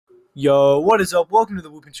Yo, what is up? Welcome to the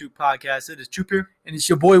Whoop and Shoot podcast. It is Troop here, And it's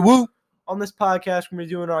your boy Woo. On this podcast, we're going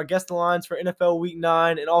to be doing our guest the lines for NFL Week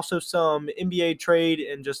 9 and also some NBA trade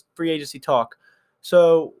and just free agency talk.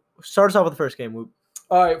 So, start us off with the first game, Whoop.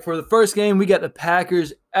 All right, for the first game, we got the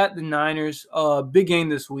Packers at the Niners. Big game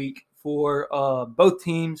this week for both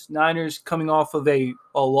teams. Niners coming off of a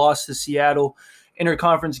loss to Seattle,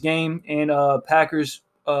 interconference game, and Packers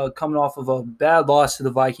coming off of a bad loss to the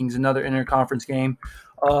Vikings, another interconference game.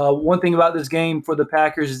 One thing about this game for the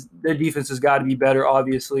Packers is their defense has got to be better,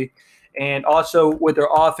 obviously. And also with their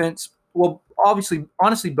offense, well, obviously,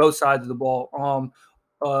 honestly, both sides of the ball.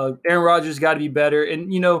 Aaron Rodgers got to be better.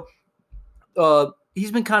 And,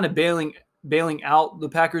 he's been kind of bailing out the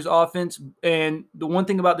Packers offense. And the one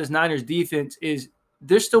thing about this Niners defense is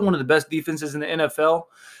they're still one of the best defenses in the NFL.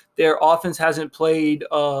 Their offense hasn't played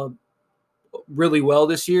really well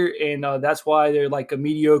this year, and that's why they're like a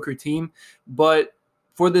mediocre team. But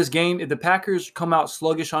for this game, if the Packers come out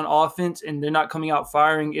sluggish on offense and they're not coming out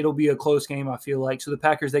firing, it'll be a close game, I feel like. So the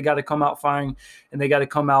Packers, they got to come out firing, and they got to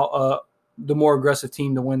come out the more aggressive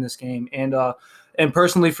team to win this game. And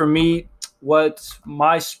personally for me, what's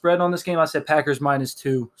my spread on this game? I said Packers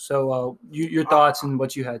 -2. So your thoughts and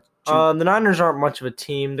what you had. The Niners aren't much of a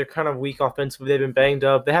team. They're kind of weak offensively. They've been banged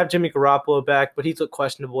up. They have Jimmy Garoppolo back, but he's looked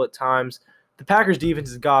questionable at times. The Packers'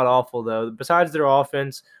 defense is god-awful, though. Besides their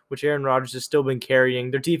offense, which Aaron Rodgers has still been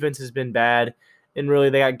carrying, their defense has been bad. And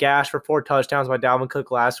really, they got gashed for 4 touchdowns by Dalvin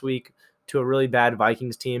Cook last week to a really bad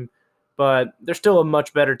Vikings team. But they're still a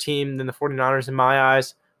much better team than the 49ers in my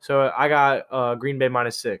eyes. So I got Green Bay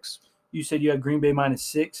 -6. You said you had Green Bay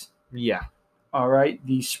 -6? Yeah. All right.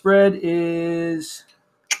 The spread is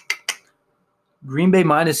Green Bay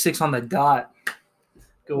 -6 on the dot.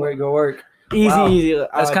 Go work. Easy. Wow.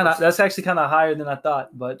 That's actually kind of higher than I thought.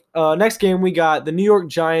 But next game, we got the New York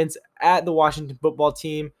Giants at the Washington football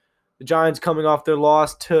team. The Giants coming off their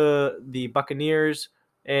loss to the Buccaneers.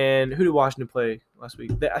 And who did Washington play last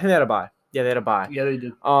week? I think they had a bye. Yeah, they had a bye. Yeah, they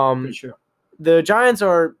did. Pretty sure. The Giants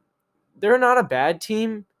they're not a bad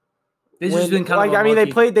team. They've just been kind of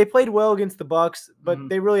unlucky. They played well against the Bucs, but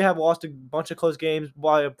they really have lost a bunch of close games.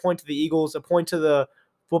 By a point to the Eagles, a point to the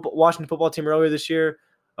Washington football team earlier this year.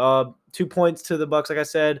 2 points to the Bucs, like I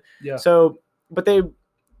said. Yeah. So, but they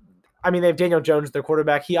have Daniel Jones, their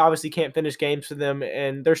quarterback. He obviously can't finish games for them,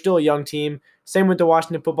 and they're still a young team. Same with the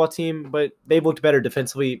Washington football team, but they've looked better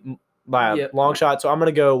defensively by a long shot. So I'm going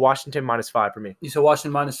to go Washington -5 for me. You said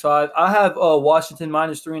Washington -5. I have Washington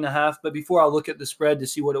 -3.5. But before I look at the spread to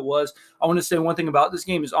see what it was, I want to say one thing about this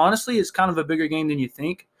game is honestly it's kind of a bigger game than you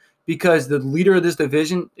think. Because the leader of this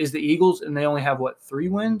division is the Eagles, and they only have, 3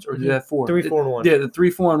 wins? Or do they have 4? 3, 4, and 1. Yeah, the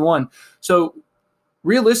 3, 4, and 1. So,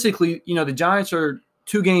 realistically, the Giants are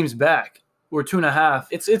 2 games back, or 2.5.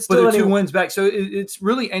 It's but still they're 2 wins back. So, it's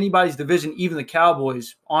really anybody's division, even the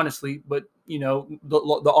Cowboys, honestly. But,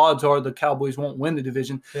 the odds are the Cowboys won't win the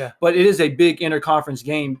division. Yeah. But it is a big interconference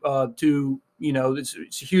game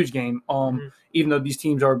it's a huge game, even though these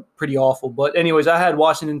teams are pretty awful. But anyways, I had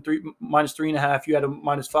Washington -3.5. You had a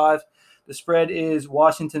 -5. The spread is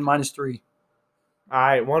Washington -3. All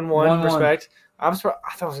right, 1-1. Respect. I thought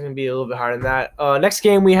it was going to be a little bit higher than that. Next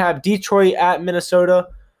game, we have Detroit at Minnesota.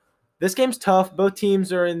 This game's tough. Both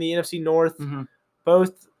teams are in the NFC North. Mm-hmm.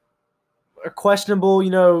 Both are questionable.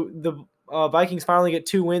 The Vikings finally get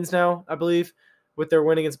 2 wins now, I believe, with their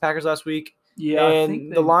win against the Packers last week. Yeah,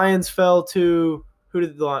 and the Lions fell to – who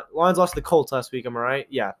did the Lions lost to the Colts last week, am I right?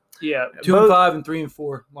 Yeah. Yeah, 2-5 and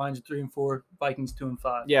 3-4. Lions are 3-4. Vikings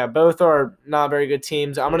 2-5. Yeah, both are not very good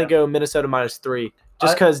teams. I'm going to go Minnesota -3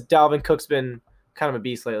 just because Dalvin Cook's been kind of a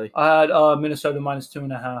beast lately. I had Minnesota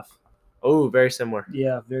 -2.5. Oh, very similar.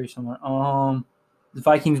 Yeah, very similar. The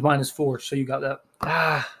Vikings -4, so you got that.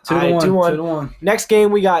 2-1. Next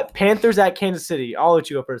game, we got Panthers at Kansas City. I'll let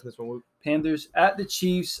you go first in this one. Panthers at the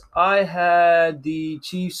Chiefs. I had the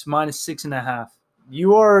Chiefs -6.5.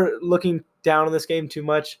 You are looking down on this game too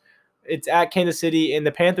much. It's at Kansas City, and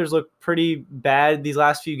the Panthers look pretty bad these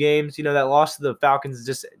last few games. That loss to the Falcons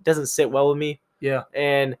just doesn't sit well with me. Yeah.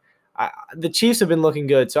 And the Chiefs have been looking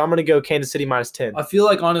good, so I'm going to go Kansas City -10. I feel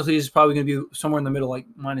like, honestly, it's probably going to be somewhere in the middle, like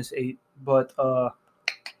 -8. But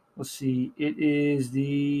let's see. It is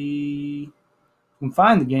you can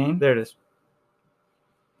find the game. There it is.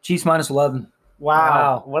 Chiefs -11.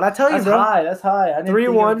 Wow. What'd I tell you, bro? That's high. I didn't think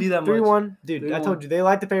it would be that much. 3-1. Dude, 3-1. I told you. They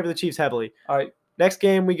like to favor the Chiefs heavily. All right. Next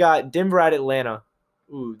game, we got Denver at Atlanta.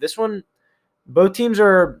 Ooh, this one, both teams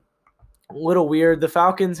are a little weird. The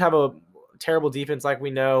Falcons have a terrible defense like we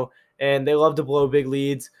know, and they love to blow big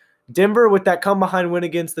leads. Denver, with that come-behind win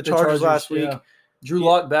against the Chargers last week, Drew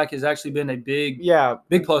Lock back has actually been a big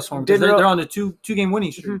plus for them because they're on a two-game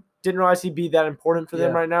winning streak. Didn't realize he'd be that important for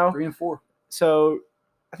them right now. 3-4. So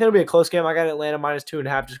I think it'll be a close game. I got Atlanta minus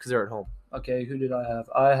 2.5 just because they're at home. Okay, who did I have?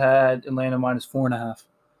 I had Atlanta minus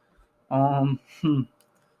 4.5.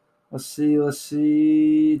 Let's see.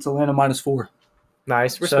 It's Atlanta minus 4.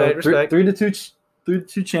 Nice. Respect.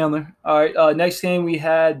 3-2 Chandler. All right, next game we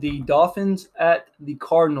had the Dolphins at the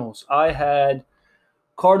Cardinals. I had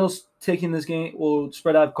Cardinals taking this game. We'll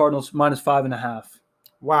spread out Cardinals minus 5.5.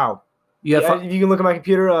 Wow. You can look at my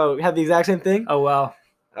computer. We have the exact same thing. Oh, wow.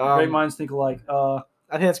 Great minds think alike.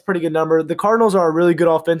 I think that's a pretty good number. The Cardinals are really good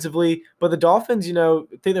offensively, but the Dolphins, I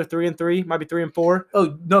think they're 3-3, might be 3-4.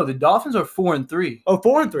 Oh no, the Dolphins are 4-3. Oh,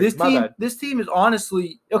 4-3. This team is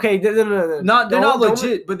honestly okay. No. They're not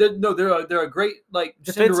legit, but they're a great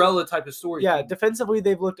Cinderella type of story. Yeah, defensively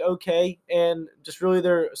they've looked okay, and just really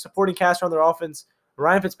their supporting cast on their offense.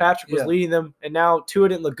 Ryan Fitzpatrick was leading them, and now Tua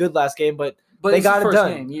didn't look good last game, but they got it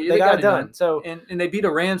done. They got it done. So and they beat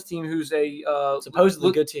a Rams team who's a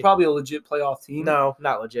supposedly good team, probably a legit playoff team. No,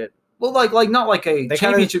 not legit. Well, not like a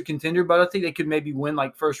championship contender, but I think they could maybe win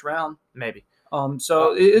first round. Maybe.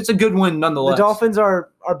 So it's a good win nonetheless. The Dolphins are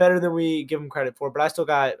better than we give them credit for, but I still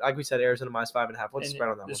got, like we said, Arizona minus 5.5. What's the spread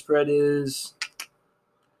on that one? The spread is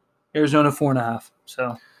Arizona 4.5.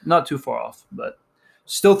 So not too far off, but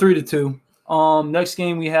still 3-2. Next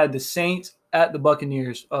game we had the Saints at the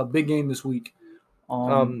Buccaneers. Big game this week.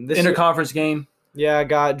 This interconference game. Yeah, I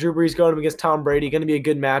got Drew Brees going up against Tom Brady. Going to be a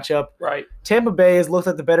good matchup. Right. Tampa Bay has looked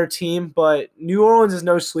like the better team, but New Orleans is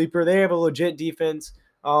no sleeper. They have a legit defense.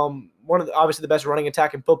 Obviously the best running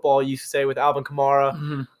attack in football, you say, with Alvin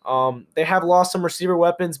Kamara. Mm-hmm. They have lost some receiver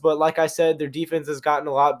weapons, but like I said, their defense has gotten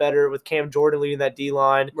a lot better with Cam Jordan leading that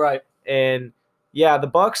D-line. Right. And, yeah, the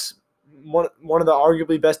Bucs, one of the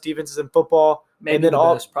arguably best defenses in football. Maybe and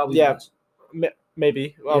then probably best. Maybe.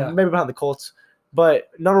 Maybe behind the Colts. But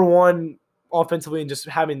number one offensively and just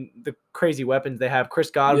having the crazy weapons they have,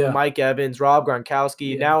 Chris Godwin, Mike Evans, Rob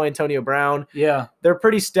Gronkowski, now Antonio Brown. Yeah. They're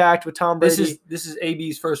pretty stacked with Tom Brady. This is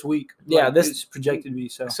AB's first week. Yeah, this is projected to be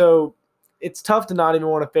so. So it's tough to not even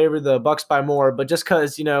want to favor the Bucs by more, but just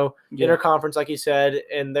because, interconference, like you said,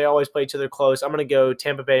 and they always play each other close, I'm going to go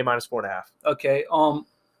Tampa Bay minus 4.5. Okay.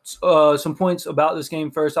 Some points about this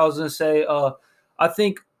game first. I was going to say, I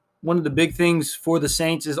think one of the big things for the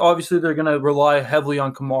Saints is obviously they're going to rely heavily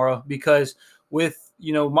on Kamara because with,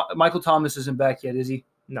 Michael Thomas isn't back yet, is he?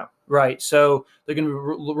 No. Right. So they're going to be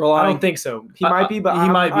relying. I don't think so. He might be, but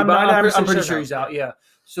I'm pretty sure he's out. Yeah.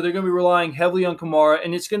 So they're going to be relying heavily on Kamara,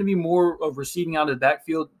 and it's going to be more of receiving out of the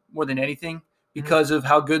backfield more than anything because of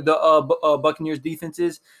how good the Buccaneers defense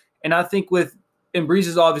is. And I think and Brees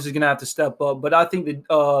is obviously going to have to step up, but I think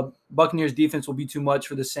the Buccaneers defense will be too much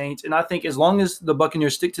for the Saints. And I think as long as the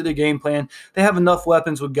Buccaneers stick to their game plan, they have enough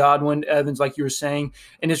weapons with Godwin, Evans, like you were saying,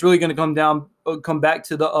 and it's really going to come back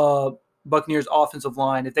to the Buccaneers offensive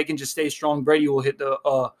line. If they can just stay strong, Brady will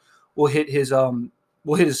hit his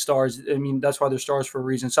stars. I mean, that's why they're stars for a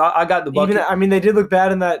reason. So I got the Buccaneers. They did look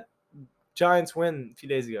bad in that Giants win a few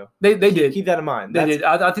days ago. They did. Keep that in mind. They did.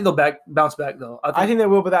 I think they'll bounce back, though. I think they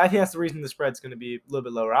will, but I think that's the reason the spread's going to be a little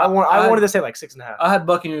bit lower. I wanted to say 6.5. I had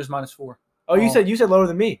Buccaneers minus 4. Oh, you said lower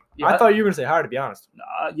than me. Yeah, I thought you were going to say higher, to be honest.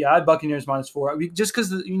 I had Buccaneers minus 4. Just because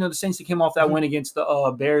the Saints came off that win against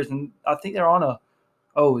the Bears, and I think they're on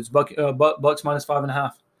it's Bucks minus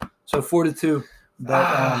 5.5. So 4-2. But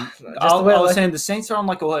I was saying the Saints are on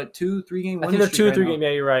a 2-3 game winning streak. I think they're 2 or 3 game. Yeah,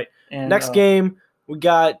 you're right. And, next game, we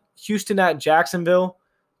got Houston at Jacksonville.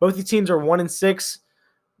 Both these teams are 1-6.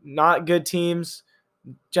 Not good teams.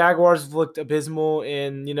 Jaguars have looked abysmal,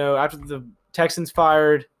 and after the Texans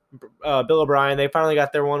fired Bill O'Brien, they finally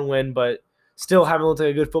got their one win, but still haven't looked like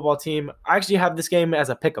a good football team. I actually have this game as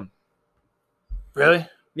a pick'em. Really?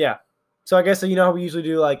 Yeah. So I guess how we usually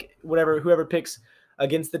do whoever picks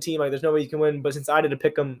against the team, there's no way you can win. But since I did a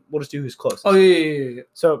pick'em, we'll just do who's close. Oh yeah.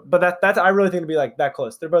 So, but that's I really think it'll be that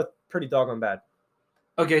close. They're both pretty doggone bad.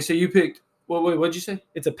 Okay, so you picked. What'd you say?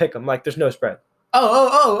 It's a pick'em. There's no spread.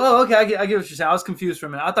 Oh. Okay, I get what you're saying. I was confused for a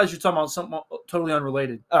minute. I thought you were talking about something totally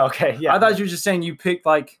unrelated. Oh, okay. Yeah. I thought you were just saying you picked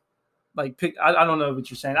I don't know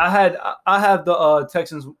what you're saying. I have the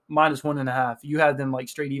Texans minus 1.5. You had them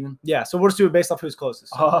straight even. Yeah. So we'll just do it based off who's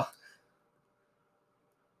closest.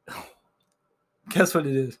 Guess what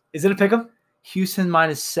it is? Is it a pick'em? Houston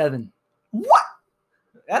minus 7. What?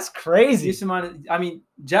 That's crazy. Houston minus.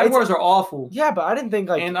 Jaguars are awful. Yeah, but I didn't think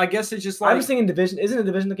And I guess it's just I was thinking division. Isn't it a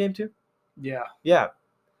division the game too? Yeah. Yeah.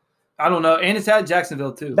 I don't know, and it's at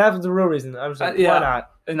Jacksonville too. That was the real reason. I was why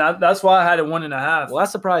not? And that's why I had it 1.5. Well,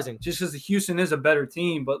 that's surprising. Just because the Houston is a better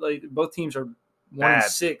team, but both teams are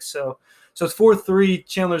 1-6. So So it's 4-3.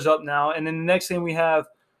 Chandler's up now. And then the next game we have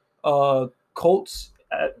Colts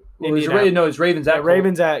at it's Ravens at Colts.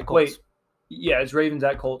 Ravens at Colts. Wait. Yeah, it's Ravens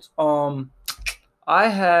at Colts. I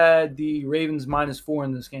had the Ravens -4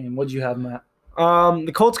 in this game. What'd you have, Matt?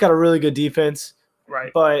 The Colts got a really good defense.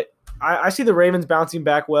 Right. But I see the Ravens bouncing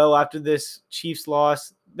back well after this Chiefs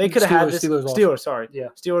loss. They could have had this Steelers, sorry. Yeah.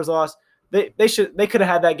 Steelers loss. They could have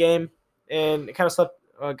had that game and it kind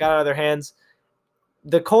of got out of their hands.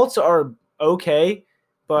 The Colts are okay,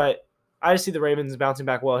 but I just see the Ravens bouncing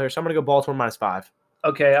back well here. So I'm going to go Baltimore -5.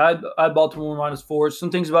 Okay, I had Baltimore -4. Some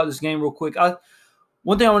things about this game real quick.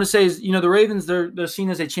 One thing I want to say is, the Ravens, they're seen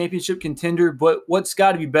as a championship contender, but what's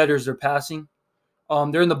got to be better is their passing.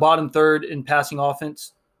 They're in the bottom third in passing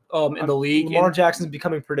offense in the league. Lamar Jackson's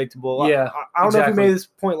becoming predictable. Yeah, I don't know if we made this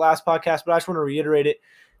point last podcast, but I just want to reiterate it.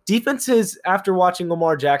 Defenses, after watching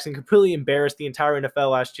Lamar Jackson completely embarrass the entire NFL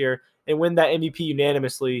last year and win that MVP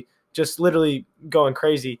unanimously, just literally going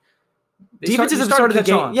crazy. Defenses have started the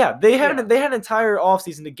game. Yeah, they had an entire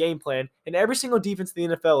offseason to game plan, and every single defense in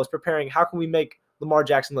the NFL is preparing. How can we make Lamar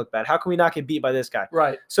Jackson look bad? How can we not get beat by this guy?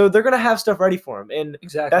 Right. So they're going to have stuff ready for him, and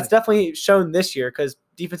that's definitely shown this year because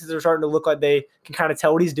defenses are starting to look like they can kind of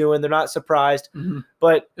tell what he's doing. They're not surprised,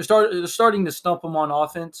 but they're starting to stump him on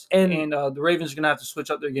offense, and the Ravens are going to have to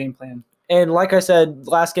switch up their game plan. And like I said,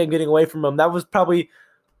 last game getting away from him, that was probably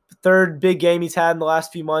the third big game he's had in the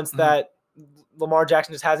last few months that Lamar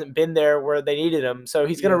Jackson just hasn't been there where they needed him. So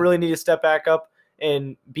he's going to really need to step back up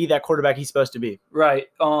and be that quarterback he's supposed to be. Right.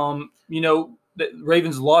 The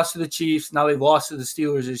Ravens lost to the Chiefs. Now they've lost to the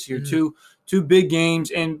Steelers this year. Two big games,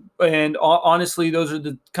 and honestly, those are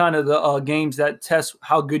the kind of the games that test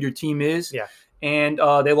how good your team is. Yeah. And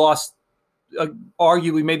they lost,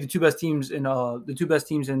 arguably, maybe the two best teams in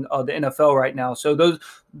the NFL right now. So those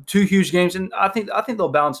two huge games, and I think they'll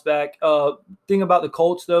bounce back. Thing about the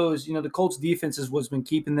Colts though is the Colts defense is what's been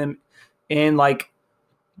keeping them in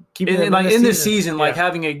in this season,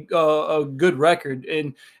 having a good record,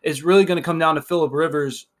 and it's really going to come down to Phillip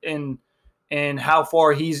Rivers and how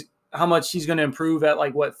much he's going to improve at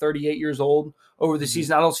 38 years old over the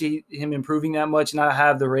season. I don't see him improving that much, and I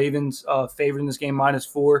have the Ravens favored in this game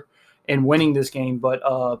 -4 and winning this game. But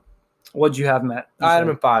what'd you have, Matt? I had him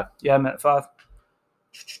at 5. Yeah, I'm at 5.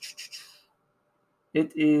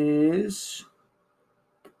 It is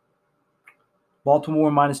Baltimore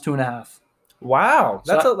 -2.5. Wow,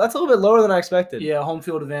 that's a little bit lower than I expected. Yeah, home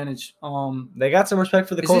field advantage. They got some respect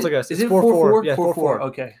for the Colts, I guess. Is it 4-4? Yeah, 4-4.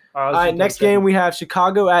 Okay. All right, next game we have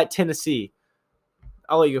Chicago at Tennessee.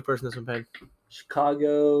 I'll let you go first in this one, Payne.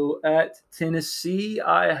 Chicago at Tennessee.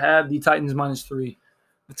 I have the Titans -3.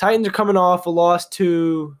 The Titans are coming off a loss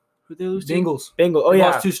to who they lose to? Bengals. Oh, they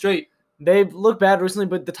yeah. lost 2 straight. They've looked bad recently,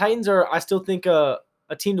 but the Titans are, I still think, a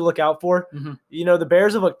team to look out for. The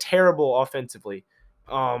Bears have looked terrible offensively.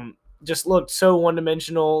 Just looked so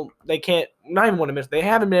one-dimensional. They can't – not even one-dimensional. They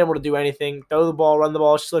haven't been able to do anything. Throw the ball, run the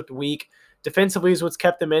ball. Just looked weak. Defensively is what's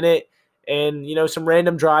kept them in it. And, some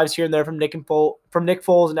random drives here and there from Nick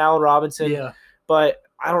Foles and Allen Robinson. Yeah. But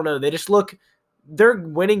I don't know. They just look – they're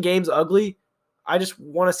winning games ugly. I just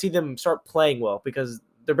want to see them start playing well because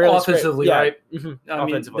they're barely offensively, right?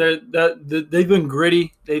 Offensively. They've been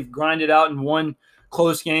gritty. They've grinded out and won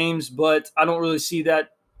close games, but I don't really see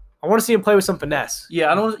that. I want to see him play with some finesse.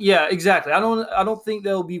 Yeah, exactly. I don't think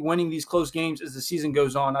they'll be winning these close games as the season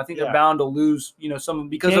goes on. I think they're bound to lose, some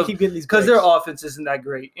because their offense isn't that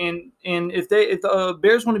great. And if the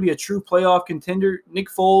Bears want to be a true playoff contender, Nick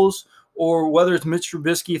Foles or whether it's Mitch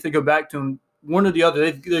Trubisky, if they go back to him, one or the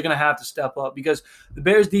other, they're going to have to step up because the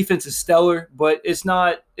Bears defense is stellar, but it's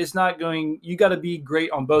not going. You got to be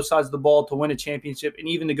great on both sides of the ball to win a championship and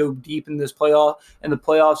even to go deep in the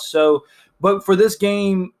playoffs. So, but for this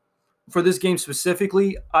game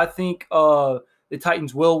specifically, I think the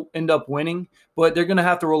Titans will end up winning, but they're going to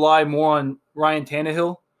have to rely more on Ryan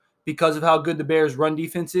Tannehill because of how good the Bears' run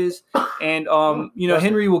defense is. And,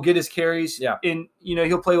 Henry will get his carries and,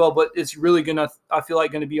 he'll play well, but it's really I feel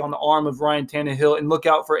like going to be on the arm of Ryan Tannehill, and look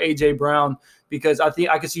out for A.J. Brown because I think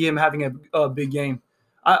I could see him having a big game.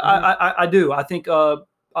 I do. I think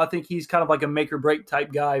he's kind of like a make or break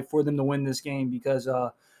type guy for them to win this game because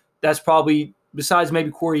that's probably, besides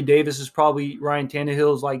maybe Corey Davis, is probably Ryan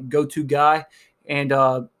Tannehill's go-to guy. And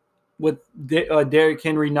with Derrick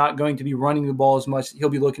Henry not going to be running the ball as much, he'll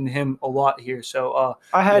be looking to him a lot here. So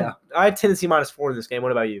I had Tennessee -4 in this game.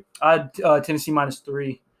 What about you? I had Tennessee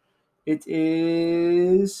 -3. It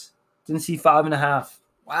is Tennessee 5.5.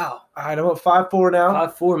 Wow. All right, I'm at 5-4 now.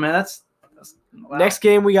 5-4, man. That's wow. Next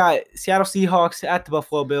game we got Seattle Seahawks at the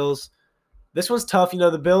Buffalo Bills. This one's tough.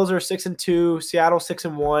 The Bills are 6-2, Seattle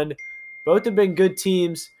 6-1. Both have been good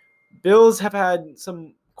teams, Bills have had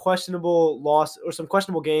some questionable loss or some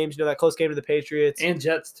questionable games. That close game to the Patriots and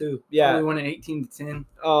Jets too. Yeah. Only winning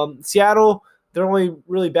 18-10. Seattle, their only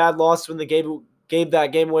really bad loss when they gave that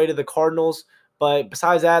game away to the Cardinals. But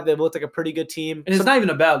besides that, they looked like a pretty good team. And it's not even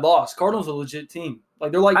a bad loss. Cardinals are a legit team.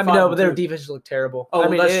 Like they're like. I mean, no, but their defense looked terrible.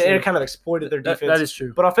 Oh, it kind of exploited their defense. That is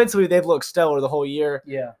true. But offensively, they've looked stellar the whole year.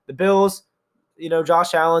 Yeah. The Bills,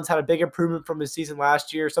 Josh Allen's had a big improvement from his season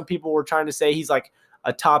last year. Some people were trying to say he's like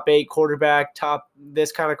a top 8 quarterback, top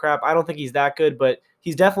this kind of crap. I don't think he's that good, but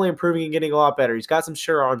he's definitely improving and getting a lot better. He's got some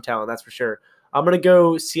sure arm talent, that's for sure. I'm going to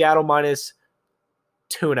go Seattle minus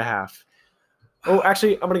 2.5. Oh,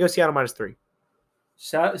 actually, I'm going to go Seattle minus 3.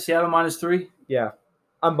 Seattle minus 3? Yeah,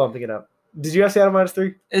 I'm bumping it up. Did you have Seattle minus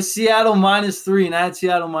 3? It's Seattle minus 3, and I had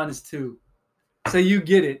Seattle minus 2. So you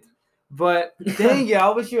get it. But dang it, I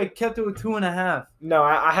wish you had kept it with 2.5. No,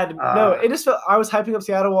 I had to. No, it just felt I was hyping up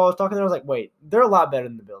Seattle while I was talking. There, I was like, wait, they're a lot better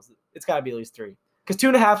than the Bills. It's got to be at least 3. Because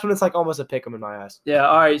 2.5 when it's like almost a pick 'em in my eyes. Yeah,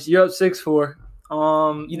 all right. So you're up 6-4.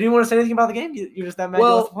 You didn't want to say anything about the game. You're just that mad.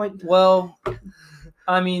 Off the point? Well,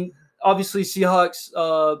 I mean, obviously Seahawks.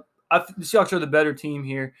 The Seahawks are the better team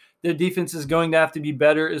here. Their defense is going to have to be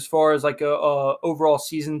better as far as like a overall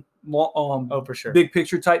season. For sure. Big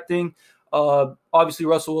picture type thing. Obviously,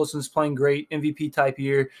 Russell Wilson's playing great, MVP type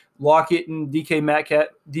year. Lockett and DK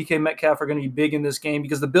Metcalf are going to be big in this game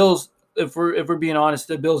because the Bills, if we're being honest,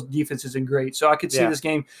 the Bills' defense isn't great. So I could see this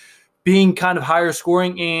game being kind of higher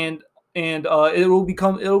scoring, and I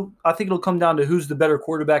think it'll come down to who's the better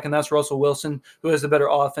quarterback, and that's Russell Wilson, who has the better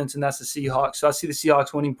offense, and that's the Seahawks. So I see the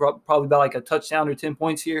Seahawks winning probably by like a touchdown or 10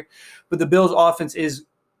 points here. But the Bills' offense is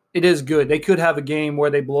good. They could have a game where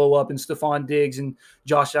they blow up and Stephon Diggs and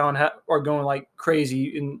Josh Allen are going like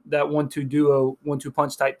crazy in that 1-2 duo, 1-2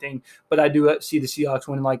 punch type thing. But I do see the Seahawks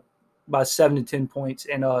winning like by 7 to 10 points,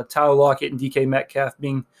 and Tyler Lockett and DK Metcalf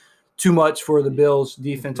being too much for the Bills'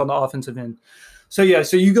 defense on the offensive end. So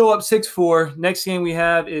you go up 6-4. Next game we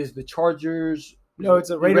have is the Chargers. No, it's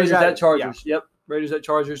the Raiders at Chargers. Yeah. Yep, Raiders at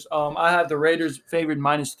Chargers. I have the Raiders favored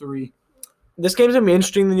minus 3. This game's going to be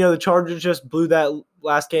interesting. The Chargers just blew that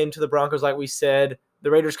last game to the Broncos, like we said.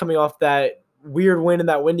 The Raiders coming off that weird win in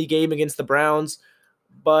that windy game against the Browns.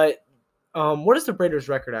 But what is the Raiders'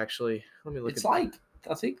 record, actually? Let me look.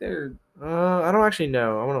 I think they're I don't actually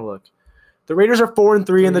know. I want to look. The Raiders are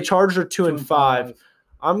 4-3, and the Chargers are 2-5.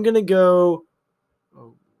 I'm going to go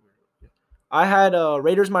I had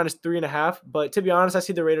Raiders minus 3.5, but to be honest, I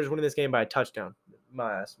see the Raiders winning this game by a touchdown.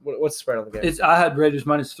 My ass. What's the spread on the game? I had Raiders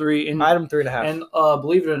minus 3. And I had them 3.5. And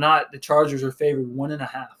believe it or not, the Chargers are favored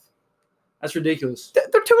 1.5. That's ridiculous. They're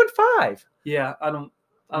 2-5. Yeah, I don't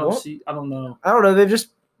know. I don't know.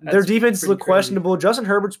 Their defense look questionable. Justin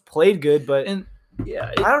Herbert's played good, but I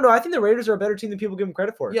don't know. I think the Raiders are a better team than people give them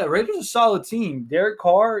credit for. Yeah, Raiders are a solid team. Derek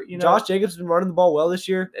Carr, Josh Jacobs has been running the ball well this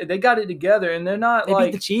year. They got it together, and they're not they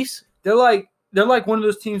beat the Chiefs. They're like one of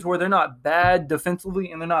those teams where they're not bad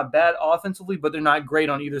defensively and they're not bad offensively, but they're not great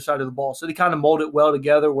on either side of the ball. So they kind of mold it well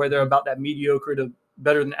together where they're about that mediocre to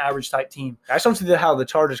better than average type team. I just don't see how the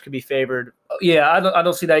Chargers could be favored. Yeah, I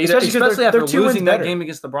don't see that either, especially after losing that game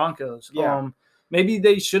against the Broncos. Yeah. Maybe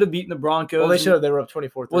they should have beaten the Broncos. Well, they should have. They were up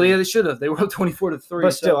 24-3. Well, yeah, they should have. They were up 24-3.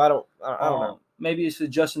 But still, I don't know. Maybe it's the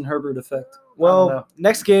Justin Herbert effect. Well,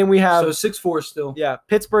 next game we have. So 6-4 still. Yeah,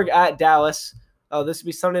 Pittsburgh at Dallas. This would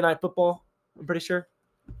be Sunday Night Football, I'm pretty sure.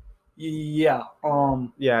 Yeah.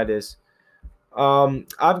 Yeah, it is. I'll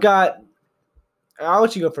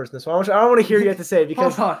let you go first in this one. I don't want to hear you have to say it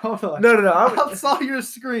because hold on. No. I saw your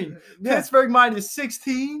screen. Yeah. Pittsburgh minus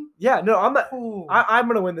 16. Yeah, no, I'm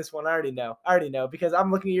gonna win this one. I already know because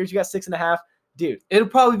I'm looking at yours. You got 6.5, dude. It'll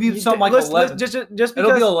probably be something like 11. Just because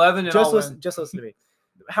it'll be 11. And just listen to me.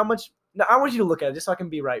 How much? No, I want you to look at it just so I can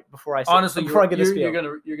be right before I say. Honestly, before I get this you're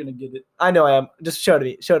gonna get it. I know I am. Just show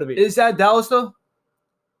it to me. Is that Dallas though?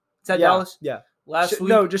 Is that Dallas? Yeah. Last week.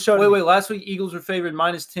 No, just show it. Wait. Last week, Eagles were favored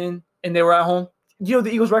minus 10, and they were at home. You know what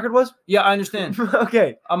the Eagles' record was? Yeah, I understand.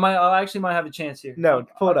 Okay. I actually might have a chance here. No,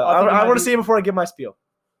 pull it up. I want to see it before I give my spiel.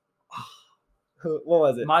 What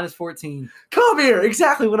was it? Minus 14. Come here.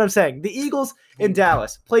 Exactly what I'm saying. The Eagles and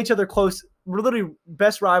Dallas play each other close. We're literally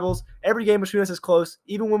best rivals. Every game between us is close.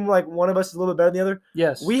 Even when like one of us is a little bit better than the other.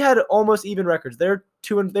 Yes. We had almost even records. They were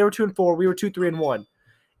 2-4. We were 2-3-1.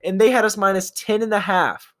 And they had us minus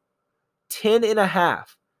 10.5. 10.5.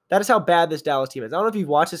 That is how bad this Dallas team is. I don't know if you've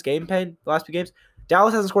watched this game, Payne, the last few games.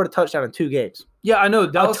 Dallas hasn't scored a touchdown in 2 games. Yeah, I know.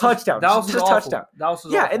 Dallas touchdown. Dallas is just awful. touchdown. Dallas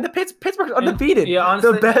is yeah, awful. and the Pittsburgh's undefeated.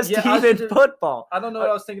 Honestly, the best team in football. I don't know what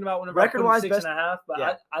I was thinking about whenever record-wise, 6.5,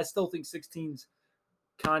 but I still think 16's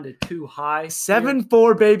kind of too high.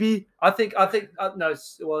 7-4, baby. I think no.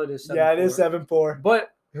 Well, it is 7-4. Yeah, it is 7-4.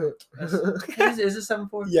 But Is it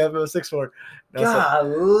 7-4? Yeah, but it was 6-4. No,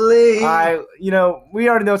 Golly. we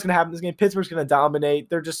already know what's gonna happen this game. Pittsburgh's gonna dominate.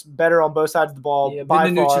 They're just better on both sides of the ball. Yeah, by far.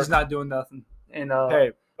 Benucci's not doing nothing. And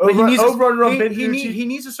Hey, but he needs Benucci. he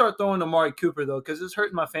needs to start throwing to Amari Cooper though, because it's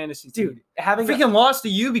hurting my fantasy team. Dude, having Freaking lost to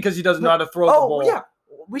you because he doesn't know how to throw the ball. yeah,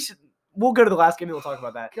 we'll go to the last game and we'll talk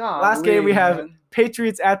about that. Last game we have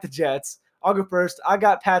Patriots at the Jets. I'll go first. I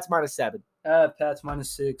got Pats -7. Pats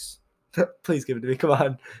 -6. Please give it to me. Come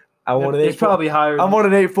on. I want an 8-4. It's probably higher. I want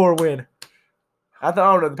an 8-4 win. I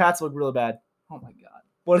don't know. The Pats look really bad. Oh my god.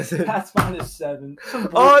 What is it? Pats -7.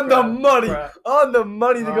 On the money. On the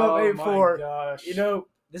money to go up 8-4. My gosh.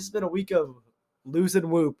 This has been a week of lose and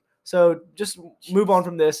whoop. So just move on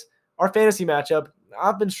from this. Our fantasy matchup.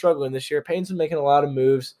 I've been struggling this year. Payne's been making a lot of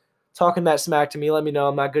moves. Talking that smack to me. Let me know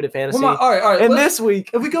I'm not good at fantasy. All right. And this week.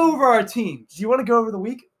 If we go over our teams. Do you want to go over the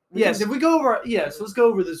week? Yes. If we go over let's go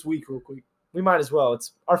over this week real quick. We might as well.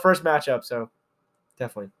 It's our first matchup, so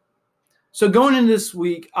definitely. So going into this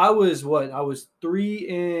week, I was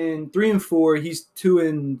 3-4. He's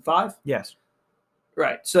 2-5. Yes.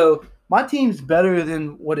 Right. So my team's better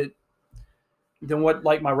than what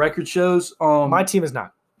like my record shows. My team is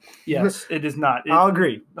not. Yes, it is not. I'll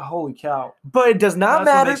agree. Holy cow! But it does not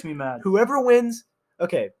That's matter. what makes me mad. Whoever wins,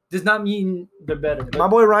 okay. Does not mean they're better. My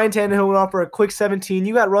boy Ryan Tannehill went off for a quick 17.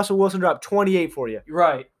 You got Russell Wilson drop 28 for you.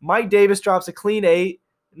 Right. Mike Davis drops a clean 8.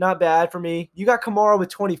 Not bad for me. You got Kamara with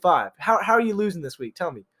 25. How are you losing this week?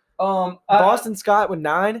 Tell me. Boston Scott with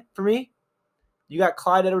 9 for me. You got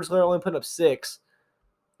Clyde Edwards-Helaire only putting up 6.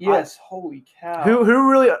 Yes. Holy cow. Who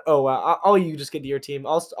really? Oh, I'll you just get to your team.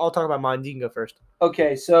 I'll talk about mine. You can go first.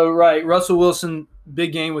 Okay. So right, Russell Wilson,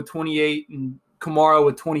 big game with 28, and Kamara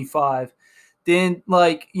with 25. Then,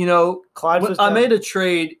 Clyde I made a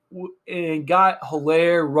trade and got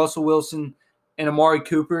Helaire, Russell Wilson, and Amari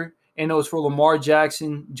Cooper, and it was for Lamar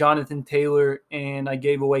Jackson, Jonathan Taylor, and I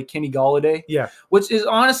gave away Kenny Golladay. Yeah, which is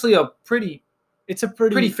honestly it's a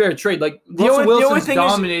pretty fair trade. Like Russell Wilson's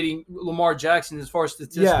dominating Lamar Jackson as far as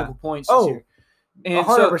statistical points this year. And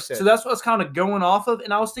 100%. So that's what I was kind of going off of.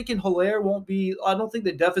 And I was thinking Helaire won't be – I don't think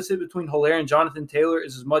the deficit between Helaire and Jonathan Taylor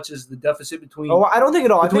is as much as the deficit between – I don't think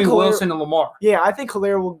at all. Between Wilson and Lamar. Yeah, I think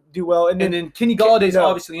Helaire will do well. And then Kenny Galladay's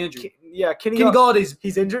obviously injured. Kenny Galladay's –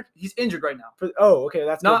 he's injured? He's injured right now. Okay.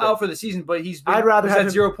 That's not out for the season, but he's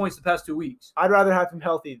had 0 points the past 2 weeks. I'd rather have him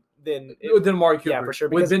healthy than Amari Cooper. Yeah, for sure.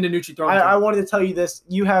 With Ben DiNucci throwing. I wanted to tell you this.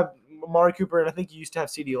 You have Amari Cooper, and I think you used to have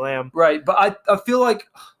CeeDee Lamb. Right, but I feel like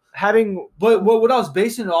 – But what I was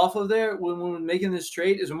basing it off of there when making this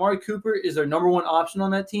trade is Amari Cooper is their number one option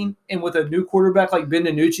on that team, and with a new quarterback like Ben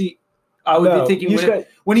DiNucci, I would be thinking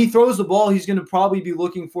when he throws the ball, he's going to probably be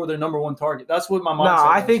looking for their number one target. That's what my mindset.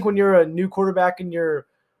 I think when you're a new quarterback and you're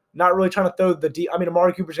not really trying to throw the deep. I mean,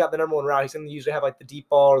 Amari Cooper's got the number one route. He's going to usually have like the deep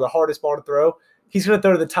ball or the hardest ball to throw. He's going to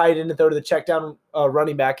throw to the tight end and throw to the check down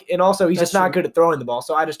running back, and also he's just not good at throwing the ball.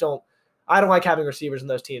 So I don't like having receivers in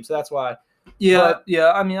those teams. So that's why. Yeah.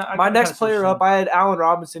 I mean, my next player up, I had Allen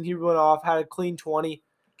Robinson. He went off, had a clean 20.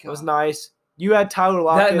 It was nice. You had Tyler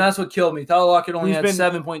Lockett. And that's what killed me. Tyler Lockett only had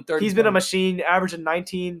 7.30. He's been a machine, averaging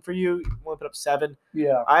 19 for you. You only put up 7.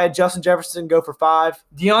 Yeah. I had Justin Jefferson go for 5.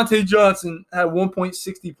 Deontay Johnson had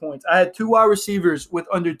 1.60 points. I had 2 wide receivers with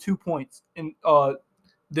under 2 points in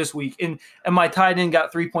this week, and my tight end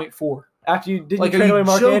got 3.4. After you trade away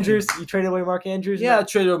Mark Andrews? You traded away Mark Andrews? Yeah, I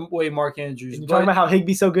traded away Mark Andrews. And you're talking about how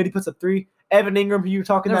Higbee's so good, he puts up 3. Evan Ingram, who you were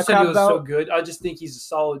talking that crap about. So good. I just think he's a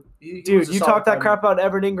solid. Dude, you talked that crap about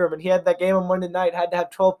Evan Ingram, and he had that game on Monday night. Had to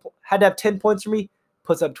have 10 points for me.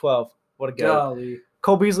 Puts up 12. What a go! Golly.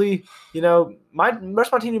 Cole Beasley. The rest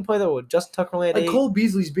of my team didn't play that with Justin Tucker only had 8. Cole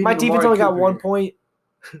Beasley's beating my defense only got 1 point.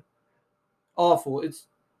 Awful. It's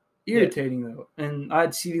irritating though. And I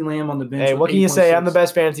had CeeDee Lamb on the bench. Hey, what can you say? I'm the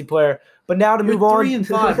best fantasy player. But now to move on.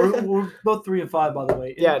 3-5. We're both 3-5, by the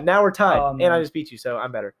way. Yeah, now we're tied, and I just beat you, so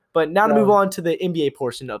I'm better. But now to move on to the NBA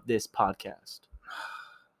portion of this podcast.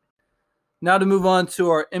 Now to move on to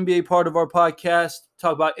our NBA part of our podcast,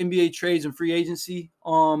 talk about NBA trades and free agency.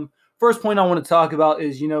 First point I want to talk about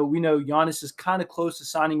is, we know Giannis is kind of close to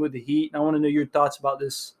signing with the Heat, and I want to know your thoughts about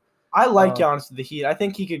this. I like Giannis with the Heat. I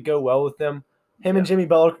think he could go well with them. Him and Jimmy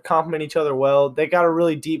Butler could complement each other well. They got a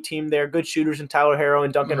really deep team there, good shooters in Tyler Herro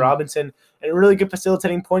and Duncan Robinson, and a really good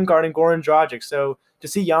facilitating point guard in Goran Dragic. So to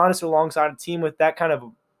see Giannis alongside a team with that kind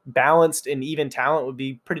of balanced and even talent would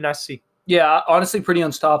be pretty nice to see. Yeah, honestly, pretty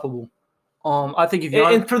unstoppable. I think if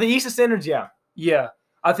Giannis, and for the East Standards, yeah,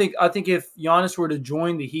 I think if Giannis were to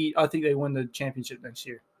join the Heat, I think they win the championship next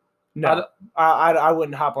year. No, I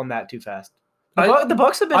wouldn't hop on that too fast. The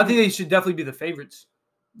Bucks have been. I think they should definitely be the favorites.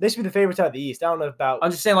 they should be the favorites out of the East. I don't know about.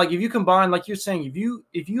 I'm just saying, like, if you combine, like you're saying,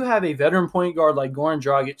 if you have a veteran point guard like Goran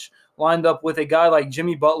Dragic lined up with a guy like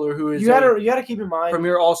Jimmy Butler, who is you gotta keep in mind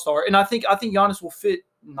premier all-star, and I think Giannis will fit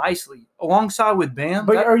nicely alongside with Bam.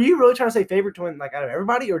 But are you really trying to say favorite to win like out of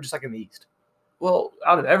everybody or just like in the East? Well,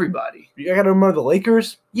 out of everybody. You got to remember the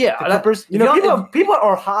Lakers, yeah, the Clippers. People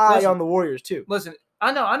are high on the Warriors too. Listen,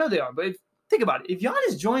 I know they are, but think about it. If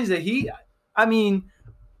Giannis joins the Heat, I mean,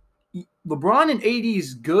 LeBron and AD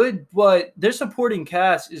is good, but their supporting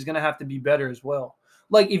cast is going to have to be better as well.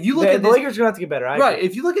 Like, if you look at the Lakers are going to have to get better. Right.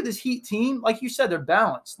 If you look at this Heat team, like you said, they're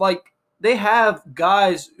balanced. Like, they have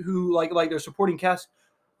guys who, like their supporting cast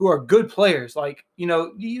who are good players. Like,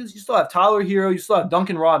 you still have Tyler Hero, you still have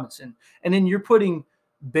Duncan Robinson. And then you're putting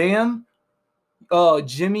Bam,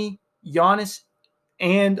 Jimmy, Giannis,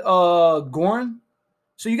 and Goran.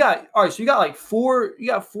 So you got like four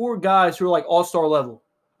guys who are like all-star level.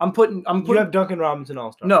 You have Duncan Robinson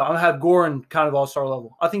all-star. No, I'm going to have Goran kind of all-star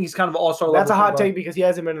level. I think he's kind of all-star level. That's a hot take because he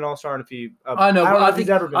hasn't been an all-star in a few. I know, but I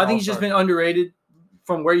think he's just been underrated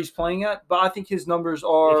from where he's playing at. But I think his numbers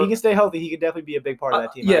are. If he can stay healthy, he could definitely be a big part of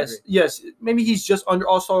that team. Yes. Maybe he's just under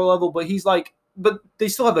all-star level, but he's like. But they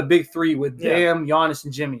still have a big three with Bam, Giannis,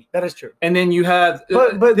 and Jimmy. That is true. And then you have.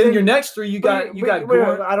 But then your next three, you got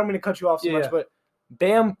Goran. I don't mean to cut you off so much, but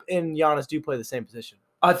Bam and Giannis do play the same position.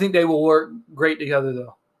 I think they will work great together,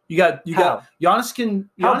 though. You got Giannis can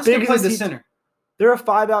play the center. They're a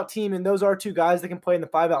 5-out team, and those are two guys that can play in the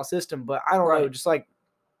 5-out system. But I don't know, just like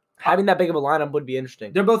having that big of a lineup would be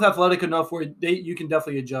interesting. They're both athletic enough where you can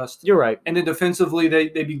definitely adjust. You're right. And then defensively,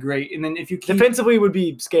 they'd be great. And then if you defensively would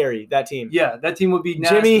be scary, that team. Yeah, that team would be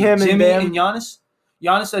nasty. Jimmy and Giannis.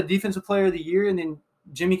 Giannis, a defensive player of the year, and then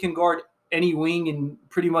Jimmy can guard any wing and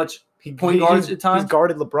pretty much point guards at times. He's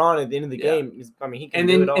guarded LeBron at the end of the game. He can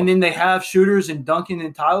do it all. And then they have shooters and Duncan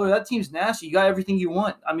and Tyler. That team's nasty. You got everything you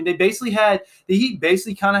want. I mean, the Heat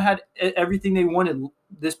basically kind of had everything they wanted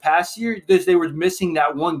this past year because they were missing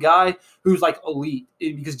that one guy who's like elite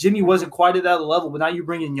because Jimmy wasn't quite at that level. But now you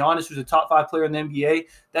bring in Giannis, who's a top 5 player in the NBA.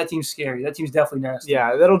 That team's scary. That team's definitely nasty.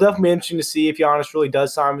 Yeah, that'll definitely be interesting to see if Giannis really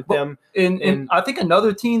does sign with them. And I think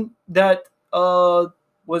another team that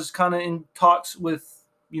was kind of in talks with,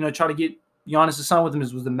 try to get Giannis to sign with them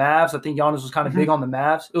was the Mavs. I think Giannis was kind of big on the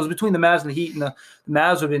Mavs. It was between the Mavs and the Heat, and the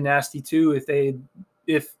Mavs would have been nasty too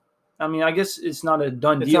I guess it's not a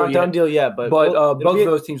done deal. It's not a done deal yet, but both of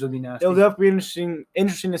those teams would be nasty. It'll definitely be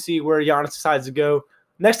interesting to see where Giannis decides to go.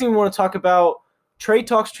 Next thing we want to talk about, trade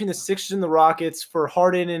talks between the Sixers and the Rockets for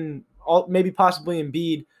Harden and maybe possibly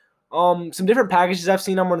Embiid. Some different packages I've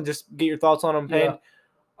seen. I'm going to just get your thoughts on them, Payne. Yeah.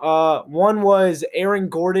 One was Aaron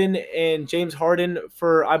Gordon and James Harden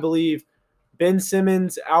for, I believe, Ben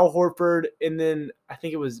Simmons, Al Horford, and then I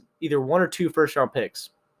think it was either 1 or 2 first-round picks.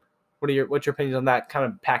 What's your opinion on that kind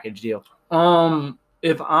of package deal?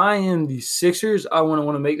 If I am the Sixers, I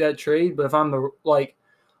want to make that trade. But if I'm the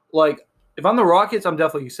if I'm the Rockets, I'm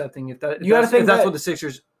definitely accepting if that's what the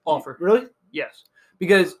Sixers offer. Really? Yes,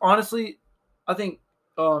 because honestly, I think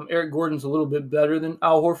Eric Gordon's a little bit better than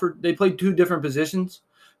Al Horford. They played 2 different positions.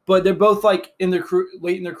 But they're both like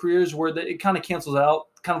late in their careers where it kind of cancels out,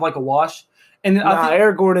 kind of like a wash. And then I think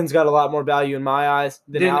Eric Gordon's got a lot more value in my eyes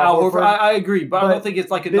than Al Horford. I agree, but I don't think it's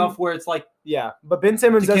like enough where it's like but Ben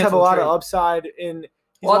Simmons does have a lot of upside, and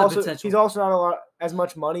he's also not as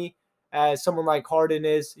much money as someone like Harden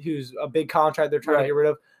is, who's a big contract they're trying to get rid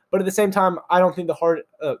of. But at the same time, I don't think I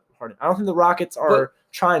don't think the Rockets are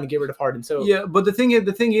trying to get rid of Harden. So but the thing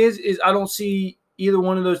is I don't see either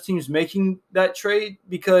one of those teams making that trade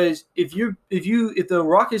because if the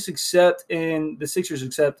Rockets accept and the Sixers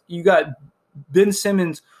accept, you got Ben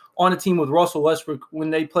Simmons on a team with Russell Westbrook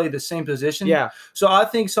when they play the same position. Yeah. So I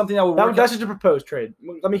think something that would work. That's just a proposed trade.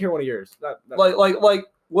 Let me hear one of yours. Like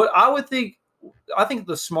what I would think. I think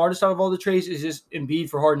the smartest out of all the trades is just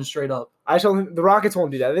Embiid for Harden straight up. I just don't think the Rockets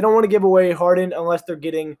won't do that. They don't want to give away Harden unless they're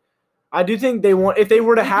getting. I do think they want if they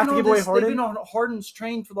were to have to give away Harden. They've been on Harden's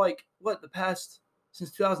train for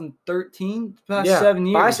since 2013, the past 7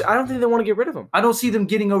 years. I don't think they want to get rid of him. I don't see them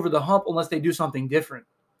getting over the hump unless they do something different.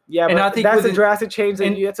 Yeah, but I think that's a drastic change.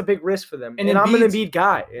 That's a big risk for them. And I'm an Embiid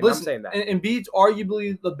guy, and I'm saying that. And Embiid's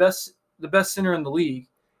arguably the best center in the league.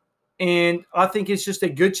 And I think it's just a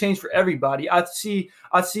good change for everybody. I see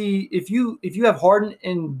if you have Harden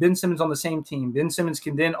and Ben Simmons on the same team, Ben Simmons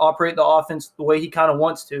can then operate the offense the way he kind of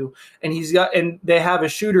wants to. And they have a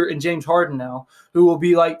shooter in James Harden now who will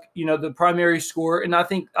be like, the primary scorer. And I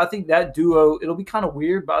think that duo, it'll be kind of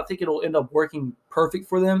weird, but I think it'll end up working perfect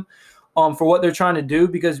for them for what they're trying to do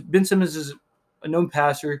because Ben Simmons is a known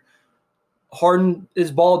passer. Harden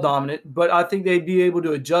is ball dominant, but I think they'd be able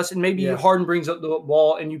to adjust, and maybe Yeah. Harden brings up the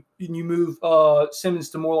ball, and you move Simmons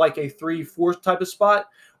to more like a 3-4 type of spot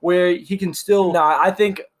where he can still. No, I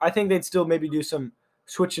think they'd still maybe do some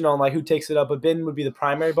switching on like who takes it up, but Ben would be the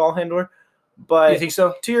primary ball handler. But You think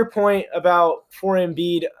so? to your point about for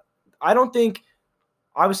Embiid, I don't think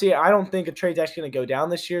a trade's actually going to go down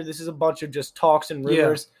this year. This is a bunch of just talks and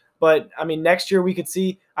rumors. Yeah. But, I mean, next year we could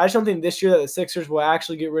see – I just don't think this year that the Sixers will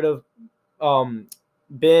actually get rid of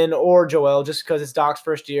Ben or Joel just because it's Doc's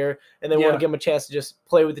first year and they want to give him a chance to just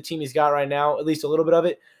play with the team he's got right now, at least a little bit of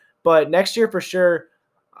it. But next year for sure,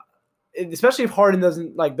 especially if Harden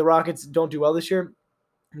doesn't – like the Rockets don't do well this year,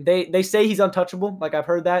 they say he's untouchable. Like I've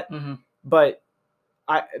heard that. Mm-hmm. But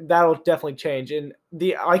that'll definitely change. And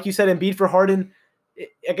like you said, Embiid for Harden –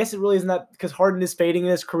 I guess it really isn't that because Harden is fading in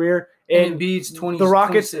his career. And Embiid's 20. The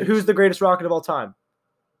Rockets, 26. Who's the greatest Rocket of all time?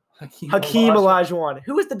 Hakeem Olajuwon.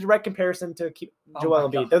 Who is the direct comparison to Joel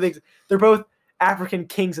Embiid? They're both African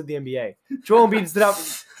kings of the NBA. Joel Embiid is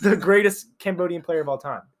the greatest Cambodian player of all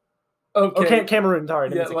time. Okay. Cameroon,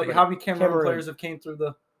 sorry. Yeah, like how many Cameroon players have came through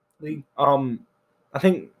the league? I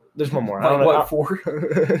think there's one more. Like, I don't know. 4?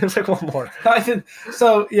 There's like one more.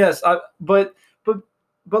 So, yes, But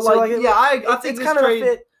so I think it's kind of a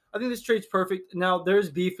fit. I think this trade's perfect. Now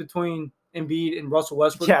there's beef between Embiid and Russell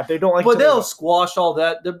Westbrook. Yeah, they don't like. But they'll squash all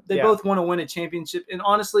that. They both want to win a championship. And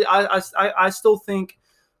honestly, I still think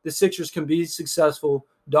the Sixers can be successful.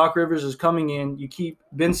 Doc Rivers is coming in. You keep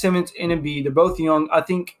Ben Simmons and Embiid. They're both young. I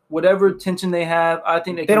think whatever tension they have, I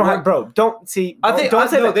think they can. They don't have, bro. Don't see. Don't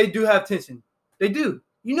say that. They do have tension. They do.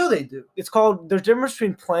 You know they do. It's called. There's a difference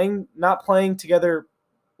between not playing together,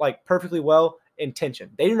 like perfectly well. Intention.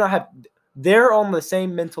 They do not have. They're on the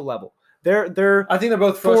same mental level. They're. I think they're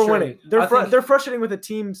both frustrating. They're frustrating with the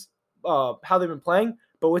teams, how they've been playing,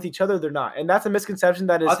 but with each other they're not, and that's a misconception.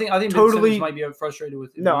 That is. I think totally. Ben Simmons might be frustrated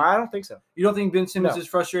with. Embiid. No, I don't think so. You don't think Ben Simmons is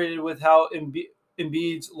frustrated with how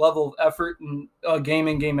Embiid's level of effort and game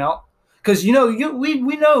in game out? Because we know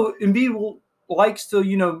Embiid likes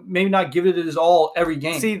to maybe not give it his all every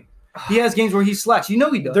game. See, he has games where he slacks. He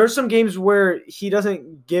does. There's some games where he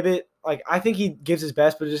doesn't give it. Like, I think he gives his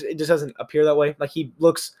best, but it just doesn't appear that way. Like, he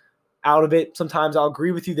looks out of it sometimes. I'll agree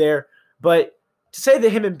with you there. But to say that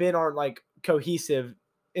him and Ben aren't, like, cohesive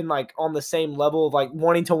and, like, on the same level of, like,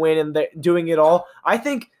 wanting to win and doing it all, I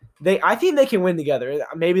think they can win together.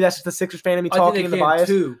 Maybe that's just the Sixers fan of me talking in the bias.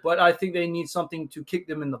 Too, but I think they need something to kick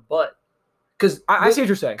them in the butt. Because I see what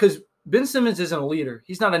you're saying. Because Ben Simmons isn't a leader.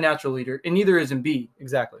 He's not a natural leader, and neither is Embiid.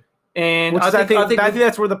 Exactly. And I think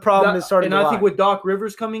that's where the problem is starting. And I think with Doc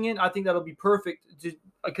Rivers coming in, I think that'll be perfect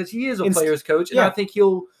because he is a player's coach, and I think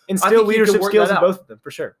he'll instill leadership skills in both of them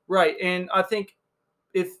for sure. Right, and I think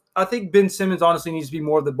Ben Simmons honestly needs to be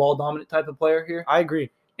more of the ball dominant type of player here. I agree,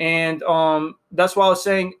 and that's why I was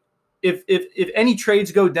saying if any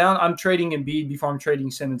trades go down, I'm trading Embiid before I'm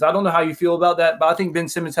trading Simmons. I don't know how you feel about that, but I think Ben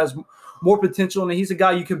Simmons has more potential, and he's a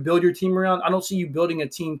guy you can build your team around. I don't see you building a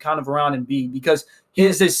team kind of around Embiid because he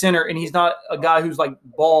is his center, and he's not a guy who's like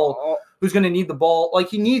who's going to need the ball. Like,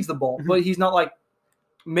 he needs the ball, but he's not like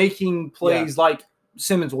making plays like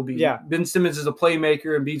Simmons will be. Yeah. Ben Simmons is a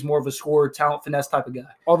playmaker, and Embiid's more of a scorer, talent, finesse type of guy.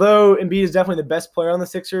 Although Embiid is definitely the best player on the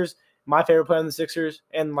Sixers, my favorite player on the Sixers,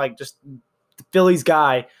 and like just the Phillies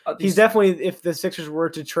guy. He's definitely, if the Sixers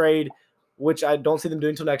were to trade, which I don't see them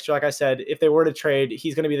doing until next year. Like I said, if they were to trade,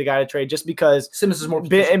 he's going to be the guy to trade just because Simmons is more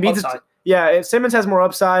upside. Simmons has more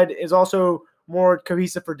upside, is also more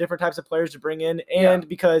cohesive for different types of players to bring in, and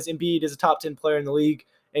because Embiid is a top 10 player in the league,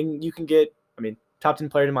 and you can get, top 10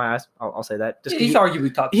 player in my eyes. I'll say that. He's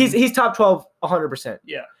arguably top 10. He's top 12 100%.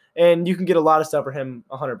 Yeah. And you can get a lot of stuff for him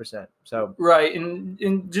 100%. So right,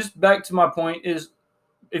 and just back to my point is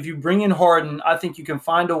if you bring in Harden, I think you can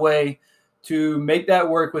find a way to make that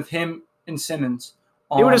work with him and Simmons.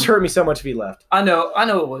 It would just hurt me so much if he left. I know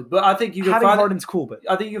it would, but I think you can find Harden's cool, but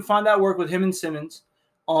I think you can find that work with him and Simmons.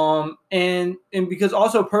 And because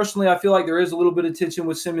also personally, I feel like there is a little bit of tension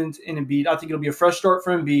with Simmons and Embiid. I think it'll be a fresh start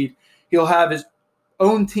for Embiid. He'll have his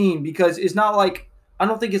own team because it's not like I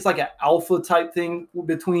don't think it's like an alpha type thing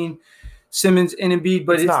between Simmons and Embiid,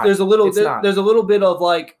 but there's a little bit of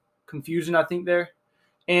like confusion I think there.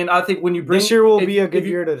 And I think when you bring this year will be a good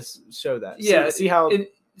year to show that. Yeah, see how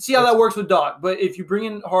that works with Doc. But if you bring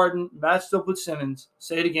in Harden matched up with Simmons,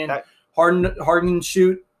 say it again, Harden can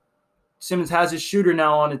shoot. Simmons has his shooter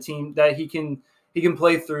now on a team that he can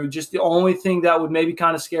play through. Just the only thing that would maybe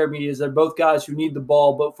kind of scare me is they're both guys who need the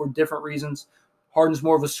ball, but for different reasons. Harden's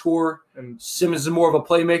more of a scorer, and Simmons is more of a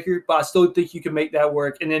playmaker. But I still think you can make that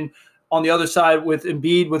work. And then on the other side with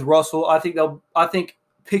Embiid, with Russell, I think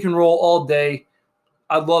pick and roll all day.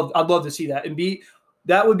 I'd love to see that. And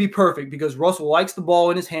that would be perfect because Russell likes the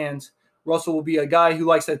ball in his hands. Russell will be a guy who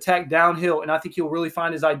likes to attack downhill, and I think he'll really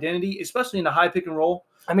find his identity, especially in the high pick and roll.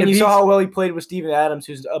 I mean, you saw how well he played with Steven Adams,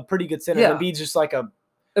 who's a pretty good center. Yeah. Embiid's just like a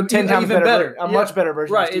 10 times better, much better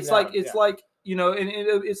version. Right. Of it's like you know, and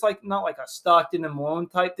it's like not like a Stockton and Malone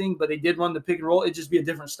type thing, but they did run the pick and roll. It'd just be a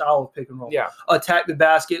different style of pick and roll. Yeah. Attack the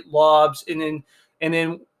basket, lobs, and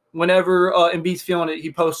then whenever Embiid's feeling it,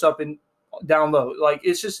 he posts up and down low. Like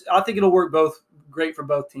it's just, I think it'll work great for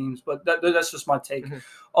both teams. But that's just my take.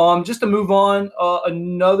 Mm-hmm. Just to move on,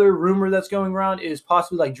 another rumor that's going around is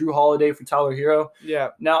possibly like Drew Holiday for Tyler Hero. Yeah.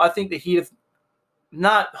 Now I think the Heat have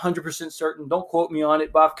not 100% certain. Don't quote me on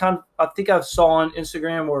it, but I think I saw on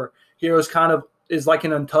Instagram where Hero's kind of is like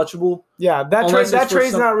an untouchable. Yeah, that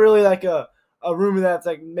trade's not really like a rumor that's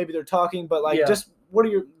like maybe they're talking, but like just what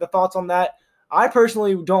are the thoughts on that? I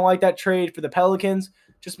personally don't like that trade for the Pelicans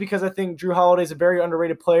just because I think Drew Holiday is a very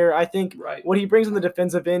underrated player. I think what he brings on the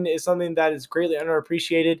defensive end is something that is greatly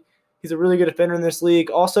underappreciated. He's a really good defender in this league.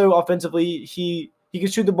 Also, offensively, he can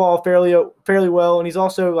shoot the ball fairly well, and he's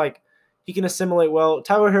also like he can assimilate well.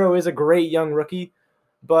 Tyler Hero is a great young rookie,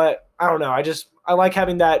 but I don't know. I like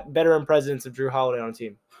having that veteran presence of Drew Holiday on a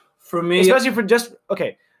team. For me, especially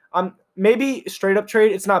for maybe straight up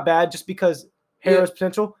trade. It's not bad just because Hero's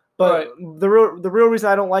potential. But the real reason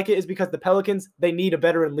I don't like it is because the Pelicans, they need a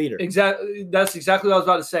veteran leader. Exactly. That's exactly what I was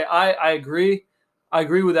about to say. I agree. I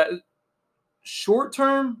agree with that. Short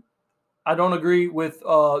term, I don't agree with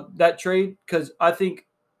that trade because I think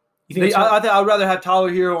I'd rather have Tyler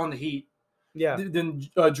Hero on the Heat than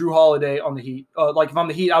Drew Holiday on the Heat. Like if I'm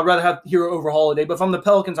the Heat, I'd rather have Hero over Holiday. But if I'm the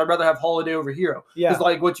Pelicans, I'd rather have Holiday over Hero. Yeah. Because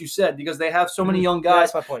like what you said, because they have so many young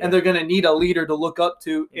guys and they're going to need a leader to look up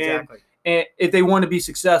to. Exactly. And if they want to be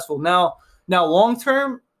successful. Now long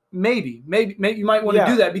term, maybe you might want to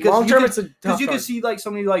do that because you can see like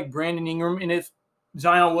somebody like Brandon Ingram, and if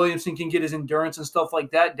Zion Williamson can get his endurance and stuff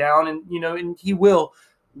like that down, and he will,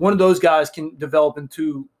 one of those guys can develop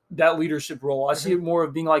into that leadership role. I see it more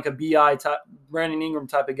of being like a BI type, Brandon Ingram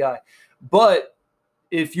type of guy. But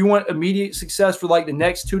if you want immediate success for like the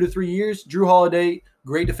next 2 to 3 years, Drew Holiday,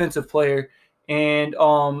 great defensive player, and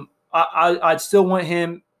I'd still want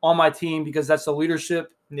him on my team because that's a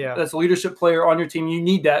leadership. Yeah, that's a leadership player on your team. You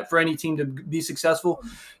need that for any team to be successful.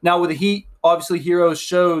 Now with the Heat, obviously Hero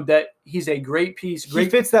showed that he's a great piece. He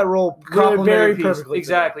fits that role very perfectly.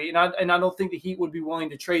 Exactly, and I don't think the Heat would be willing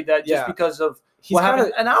to trade that just because of what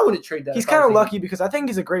happened. And I wouldn't trade that. He's kind of lucky because I think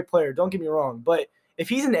he's a great player. Don't get me wrong, but if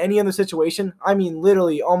he's in any other situation, I mean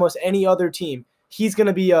literally almost any other team, he's going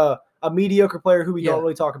to be a mediocre player who we don't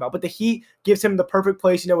really talk about. But the Heat gives him the perfect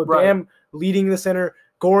place. With Bam leading the center.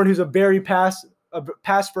 Gordon, who's a very pass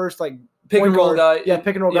first, like pick and roll guy. Yeah,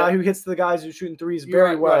 pick and roll guy who hits the guys who shooting threes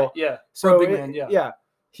very well. Right. Yeah. So big man,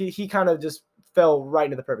 he kind of just fell right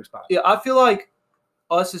into the perfect spot. Yeah, I feel like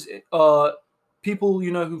us as people,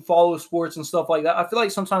 who follow sports and stuff like that, I feel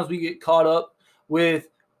like sometimes we get caught up with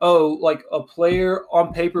like a player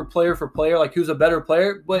on paper, player for player, like who's a better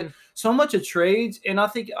player. But so much of trades, and I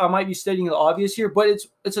think I might be stating the obvious here, but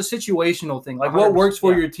it's a situational thing, like what works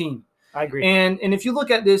for your team. I agree. And if you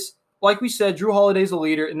look at this, like we said, Drew Holiday's a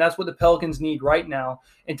leader, and that's what the Pelicans need right now.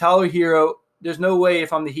 And Tyler Hero, there's no way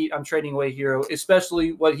if I'm the Heat, I'm trading away Hero,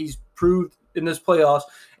 especially what he's proved in this playoffs.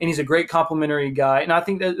 And he's a great complimentary guy. And I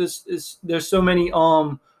think that there's so many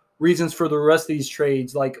reasons for the rest of these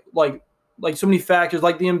trades, like so many factors,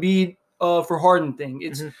 like the Embiid for Harden thing.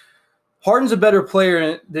 It's Harden's a better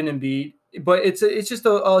player than Embiid, but it's just a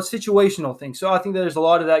situational thing. So I think there's a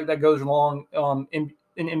lot of that goes along in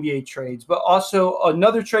NBA trades. But also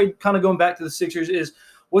another trade, kind of going back to the Sixers, is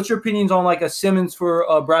what's your opinions on like a Simmons for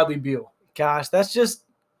Bradley Beal? Gosh,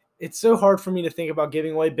 it's so hard for me to think about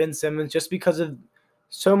giving away Ben Simmons just because of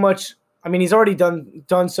so much. I mean, he's already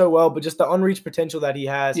done so well, but just the unreached potential that he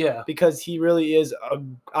has. Yeah. Because he really is.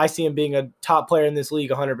 I see him being a top player in this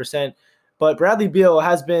league, 100%. But Bradley Beal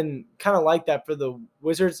has been kind of like that for the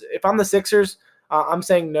Wizards. If I'm the Sixers, I'm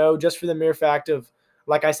saying no, just for the mere fact of,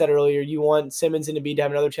 like I said earlier, you want Simmons and Embiid to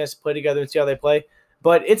have another chance to play together and see how they play.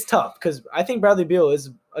 But it's tough because I think Bradley Beal is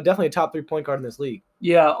definitely a top 3 point guard in this league.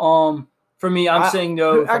 Yeah. For me, I'm saying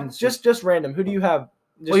no. Just random. Who do you have?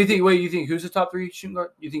 You think who's the top 3 shooting guard?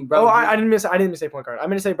 You think Bradley? I didn't miss a point guard. I'm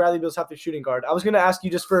going to say Bradley Beal's top 3 shooting guard. I was going to ask you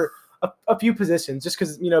just for a few positions, just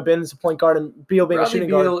because Ben's a point guard and Beal being a shooting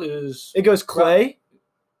guard. It goes Clay.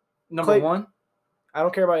 Number 1. I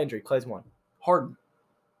don't care about injury. Clay's 1. Harden.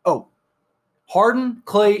 Oh. Harden,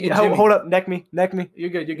 Clay, and Jimmy. Hold up. Neck me. You're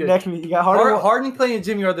good. Neck me. You got Harden. Harden, Clay, and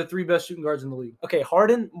Jimmy are the 3 best shooting guards in the league. Okay,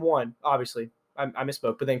 Harden 1, obviously. I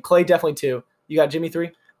misspoke. But then Clay definitely 2. You got Jimmy 3?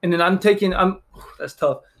 And then that's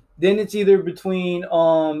tough. Then it's either between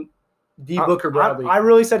D Book or Bradley. I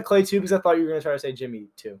really said Clay too because I thought you were going to try to say Jimmy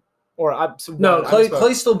too.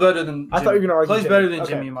 Clay's still better than Jimmy. I thought you were going to argue Clay's Jimmy. better than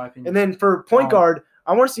Okay. Jimmy in my opinion. And then for point guard,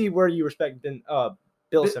 I want to see where you respect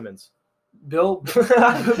Bill Simmons. Ben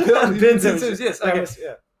Simmons. Yes. Okay.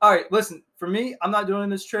 Yeah. All right. Listen, for me, I'm not doing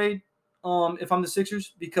this trade. If I'm the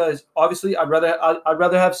Sixers, because obviously I'd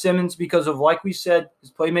rather have Simmons because of, like we said,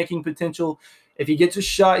 his playmaking potential. If he gets a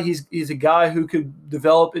shot, he's a guy who could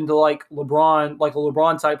develop into like a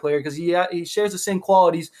LeBron type player because he shares the same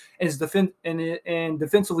qualities and his and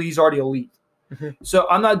defensively he's already elite. Mm-hmm. So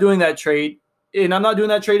I'm not doing that trade, and I'm not doing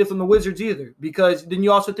that trade from the Wizards either because then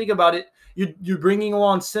you also think about it. You're bringing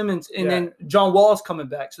along Simmons, and then John Wall's coming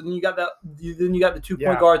back. So then you got that. Then you got the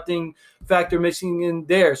 2-point guard thing factor mixing in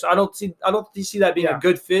there. So I don't see that being a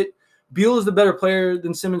good fit. Beal is the better player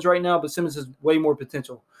than Simmons right now, but Simmons has way more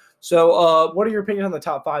potential. So what are your opinions on the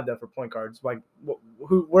top 5 though for point guards? Like,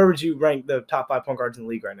 where would you rank the top 5 point guards in the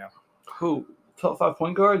league right now? Who top 5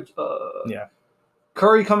 point guards? Yeah,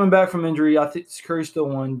 Curry coming back from injury. I think Curry's still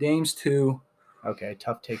 1. Dame's 2. Okay,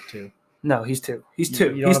 tough take 2. No, he's 2. He's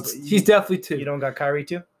 2. He's definitely 2. You don't got Kyrie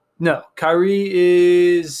 2? No,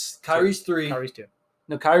 Kyrie's 3. Kyrie's 2.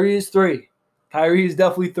 No, Kyrie is 3. Kyrie is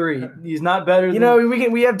definitely 3. He's not better.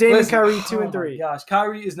 We have Dame and Kyrie 2 and 3. Oh my gosh,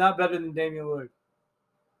 Kyrie is not better than Damian Lillard.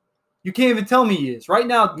 You can't even tell me he is. Right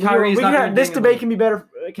now, Kyrie is not better than this debate can be better.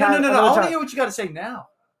 No. I want to hear what you got to say now.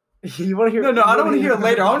 You want to hear? No. I don't want to hear it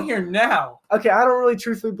later. I want to hear it now. Okay, I don't really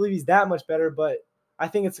truthfully believe he's that much better, but I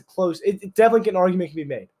think it's a close. It definitely an argument can be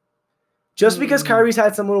made. Just because Kyrie's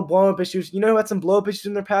had some little blow-up issues, you know who had some blow-up issues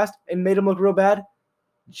in their past and made him look real bad?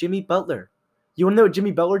 Jimmy Butler. You want to know what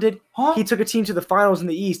Jimmy Butler did? Huh? He took a team to the finals in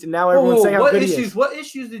the East, and now everyone's saying how good he is. What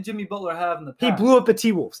issues did Jimmy Butler have in the past? He blew up the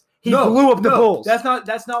T-Wolves. He blew up the Bulls. That's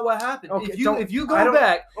not what happened. Okay, if you go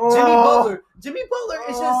back, Jimmy Butler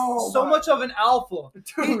is just so much of an alpha.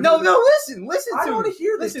 Listen I to don't me. want to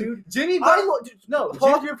hear this, Listen, dude. Jimmy Butler.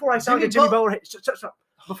 Pause before I sound like a Jimmy Butler. Shut.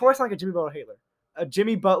 Before I sound like a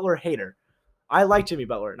Jimmy Butler hater, I like Jimmy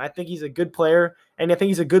Butler, and I think he's a good player, and I think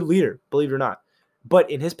he's a good leader, believe it or not. But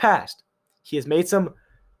in his past, he has made some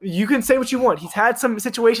 – you can say what you want. He's had some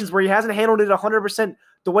situations where he hasn't handled it 100%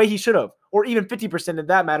 the way he should have, or even 50% in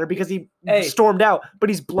that matter because he stormed out. But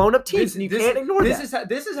he's blown up teams, and you can't ignore that.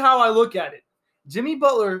 This is how I look at it. Jimmy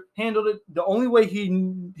Butler handled it the only way he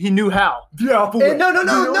knew how. The alpha way.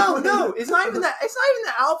 No. It's not even that. It's not even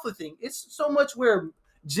the alpha thing. It's so much where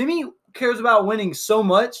Jimmy cares about winning so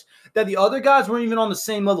much that the other guys weren't even on the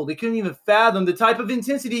same level. They couldn't even fathom the type of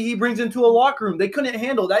intensity he brings into a locker room. They couldn't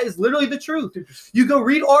handle. That is literally the truth. You go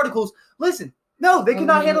read articles. Listen, no, they could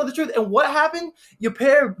not handle the truth. And what happened? You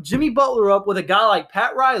pair Jimmy Butler up with a guy like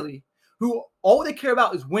Pat Riley, who all they care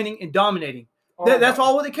about is winning and dominating. That's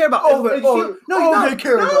all what they care about. That's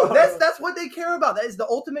what they care about. That is the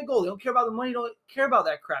ultimate goal. They don't care about the money. They don't care about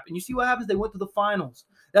that crap. And you see what happens? They went to the finals.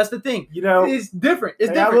 That's the thing. It's different. It's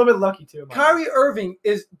different. I'm a little bit lucky too. Kyrie Irving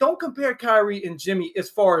don't compare Kyrie and Jimmy as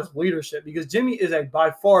far as leadership because Jimmy is a by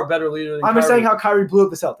far better leader than Kyrie. I'm just saying how Kyrie blew up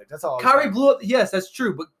the Celtics. That's all. Kyrie blew up. Yes, that's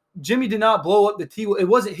true. But Jimmy did not blow up the T. It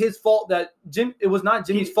wasn't his fault that It was not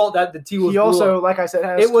Jimmy's fault that the T was. He also, like I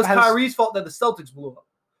said, it was Kyrie's fault that the Celtics blew up.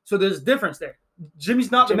 So there's a difference there. Jimmy's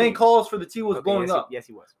not the main cause for the T was blowing up. Yes,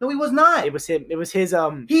 he was. No, he was not. It was him. It was his.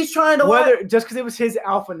 He's trying to just because it was his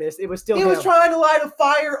alphaness, it was still. He was trying to light a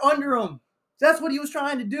fire under him. That's what he was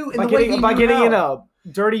trying to do. By getting in a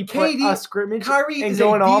dirty scrimmage Kyrie and is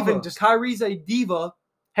going a diva. off and just. Kyrie's a diva.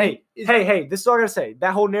 Hey! This is all I gotta say.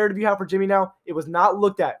 That whole narrative you have for Jimmy now, it was not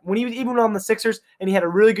looked at when he was even on the Sixers and he had a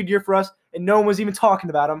really good year for us, and no one was even talking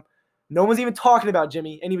about him. No one's even talking about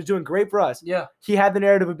Jimmy, and he was doing great for us. Yeah. He had the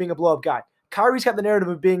narrative of being a blow-up guy. Kyrie's got the narrative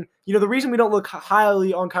of being, the reason we don't look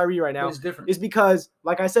highly on Kyrie right now is because,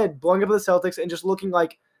 like I said, blowing up the Celtics and just looking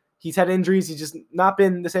like he's had injuries. He's just not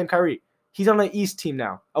been the same Kyrie. He's on an East team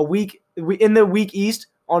now, in the weak East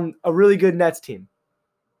on a really good Nets team.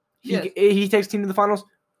 He takes team to the finals.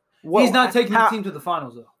 He's not taking the team to the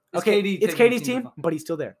finals, though. It's KD's team, but he's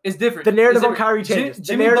still there. It's different. The narrative on Kyrie changes.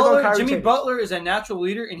 Jimmy Butler is a natural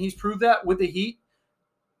leader, and he's proved that with the Heat.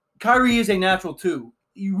 Kyrie is a natural, too.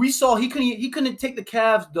 We saw he couldn't take the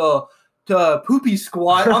Cavs to poopy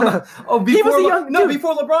squat before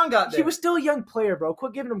LeBron got there. He was still a young player, bro.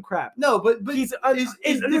 Quit giving him crap. No, but he's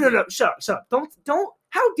no. Shut up. Don't.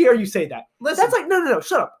 How dare you say that? Listen, that's like no.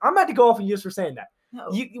 Shut up. I'm about to go off on you for saying that. No.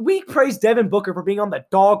 We praise Devin Booker for being on the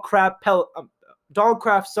dog crap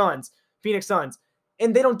Suns, Phoenix Suns,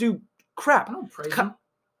 and they don't do crap. I don't praise him.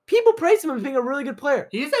 People praise him as being a really good player.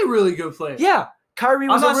 He is a really good player. Yeah. Kyrie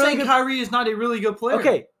was I'm not saying Kyrie is not a really good player.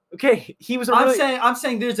 Okay, Okay, he was. I'm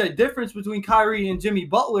saying there's a difference between Kyrie and Jimmy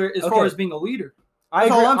Butler as far as being a leader.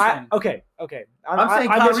 That's all I'm saying. Okay. I'm saying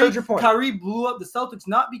I misheard your point. Kyrie blew up the Celtics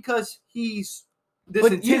not because he's this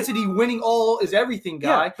intensity winning all is everything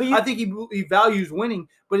guy. Yeah, I think he values winning,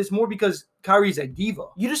 but it's more because Kyrie's a diva.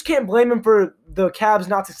 You just can't blame him for the Cavs'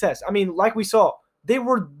 not success. I mean, like we saw, they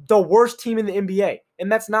were the worst team in the NBA, and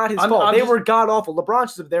that's not his fault. They were god-awful. LeBron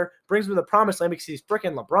just up there, brings him to the promised land because he's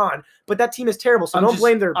freaking LeBron, but that team is terrible, so don't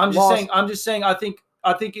blame their loss. I'm just saying, I think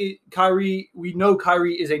Kyrie, we know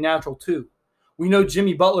Kyrie is a natural too. We know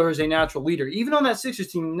Jimmy Butler is a natural leader. Even on that Sixers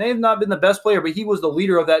team, they have not been the best player, but he was the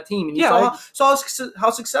leader of that team. And you saw how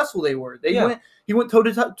successful they were. He went toe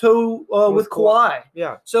to toe with Kawhi.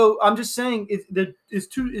 Yeah. So I'm just saying it's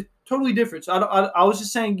totally different. So I was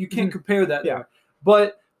just saying you can't compare that. Yeah.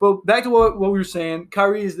 But back to what we were saying,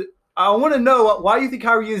 Kyrie is. I want to know why you think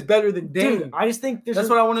Kyrie is better than Dame. Dude, I just think that's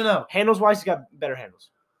what I want to know. Handles wise, he's got better handles.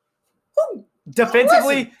 Who?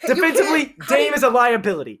 Defensively, Dame is a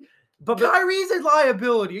liability. But Kyrie's a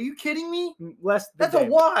liability. Are you kidding me? That's a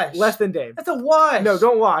wash. Less than Dame. That's a wash. No,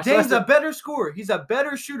 don't wash. Dame's a better scorer. He's a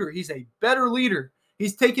better shooter. He's a better leader.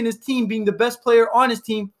 He's taken his team, being the best player on his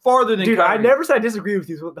team, farther than Kyrie. Kyrie. I never said I disagree with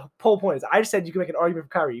you. What the whole point is, I just said you can make an argument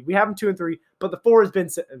for Kyrie. We have him 2 and 3, but the 4 is Ben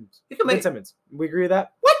Simmons. Simmons. We agree with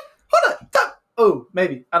that? What? Hold on. Oh,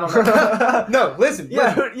 maybe. I don't know. No, listen.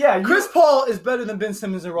 Yeah. Chris Paul is better than Ben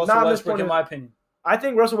Simmons and Russell Westbrook, in my opinion. I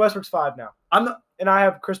think Russell Westbrook's 5 now. And I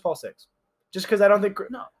have Chris Paul 6. Just because I don't think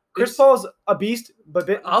Chris Paul's a beast,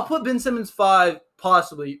 but I'll put Ben Simmons 5,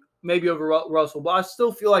 possibly, maybe over Russell. But I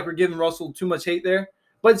still feel like we're giving Russell too much hate there.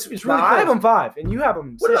 But it's really close. I have him 5, and you have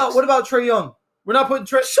him 6. What about Trae Young? We're not putting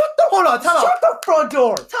Trae. Hold on. Time out. Shut the front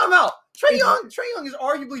door. Time out. Trae Young is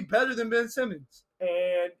arguably better than Ben Simmons.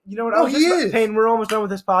 And you know what? Payne, we're almost done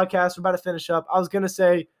with this podcast. We're about to finish up. I was gonna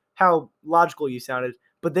say how logical you sounded.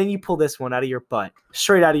 But then you pull this one out of your butt,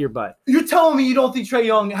 straight out of your butt. You're telling me you don't think Trae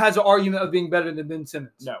Young has an argument of being better than Ben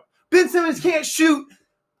Simmons? No. Ben Simmons can't shoot.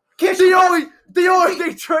 The only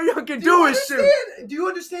thing Trae Young can do is shoot. Do you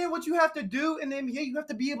understand what you have to do in the NBA? You have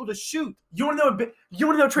to be able to shoot. You want to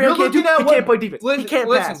know Trae Young can't do? He can't play defense. He can't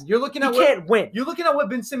pass. You're looking at he can't win. You're looking at what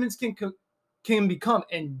Ben Simmons can become,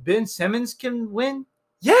 and Ben Simmons can win.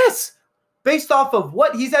 Yes. Based off of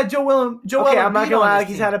what? He's had Joel Okay, I'm not going to lie.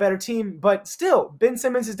 He's had a better team. But still, Ben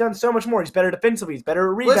Simmons has done so much more. He's better defensively. He's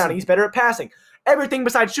better at rebounding. He's better at passing. Everything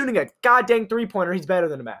besides shooting a goddamn three-pointer, he's better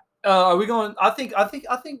than him at. Are we going? I think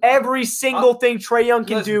every single thing Trae Young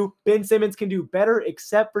can do, Ben Simmons can do better,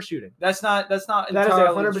 except for shooting. That is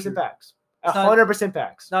 100% facts. 100%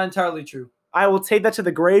 facts. Not entirely true. I will take that to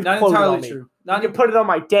the grave. Not entirely true. You can put it on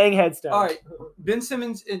my dang headstone. All right, Ben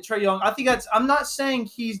Simmons and Trae Young. I think I'm not saying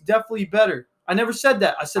he's definitely better. I never said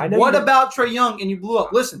that. I said, what about Trae Young? And you blew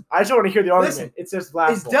up. Listen. I just want to hear the argument. Listen, it's just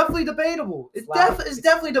laughable. It's definitely debatable. It's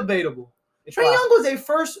definitely debatable. Trae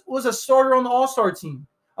Young was a starter on the All-Star team.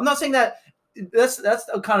 I'm not saying that. That's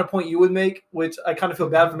the kind of point you would make, which I kind of feel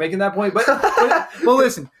bad for making that point. But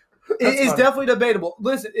listen, it's definitely debatable.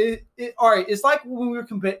 Listen, all right. It's like when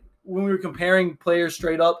we were comparing players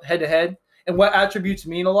straight up head to head, and what attributes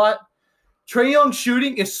mean a lot. Trae Young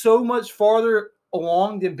shooting is so much farther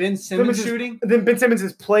along than Ben Simmons shooting. Then Ben Simmons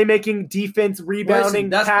is playmaking, defense, rebounding, passing.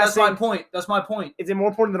 That's my point. That's my point. Is it more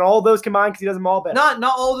important than all of those combined because he does them all better? Not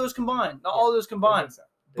all of those combined. All of those combined.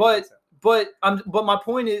 But my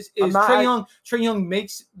point is Trae Young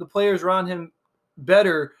makes the players around him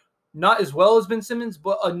better, not as well as Ben Simmons,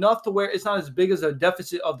 but enough to where it's not as big as a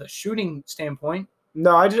deficit of the shooting standpoint.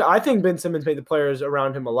 No, I think Ben Simmons made the players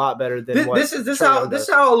around him a lot better than this is how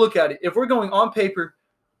I look at it. If we're going on paper,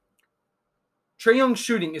 Trae Young's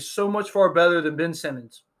shooting is so much far better than Ben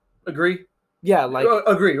Simmons. Agree? Yeah,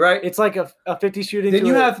 agree, right? It's like a 50 shooting then to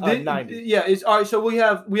you have a 90. Yeah, it's all right. So we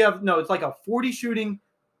have it's like a 40 shooting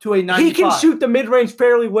to a 95. He can shoot the mid range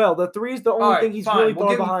fairly well. The three is the only thing he's really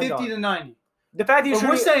far behind. 50 to 90. The fact that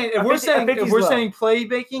if we're saying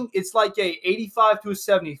playmaking, it's like a 85 to a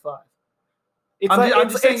 75. It's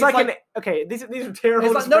these are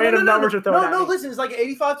terrible random numbers are throwing at me. Listen, it's like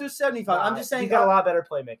 85 to 75. I'm just saying he's got a lot better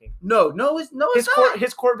playmaking. It's not.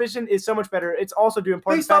 His court vision is so much better. It's also due in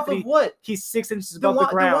part to the fact that he's 6 inches above the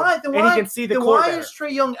ground and he can see the court. Why is Trae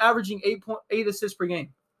Young averaging 8 assists per game?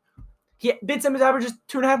 Ben Simmons averages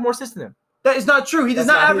 2.5 more assists than him. That is not true. He does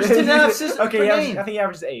not average 10.5 assists per game. I think he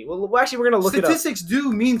averages 8. Well, actually, we're going to look it up. Statistics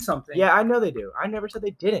do mean something. Yeah, I know they do. I never said they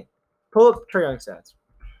didn't. Pull up Trae Young stats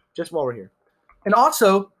just while we're here. And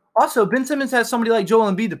also, Ben Simmons has somebody like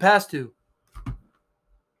Joel Embiid to pass to.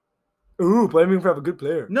 Ooh, blaming him for having a good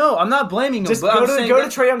player. No, I'm not blaming him. Just go to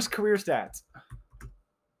Trae Young's career stats.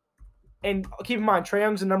 And keep in mind, Trae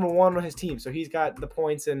Young's the number one on his team, so he's got the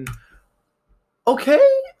points and. Okay,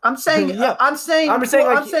 I'm saying, Yeah. I'm saying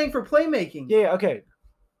for playmaking. Yeah, okay.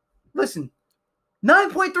 Listen,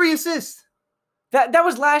 9.3 assists. That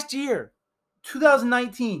was last year.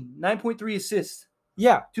 2019, 9.3 assists.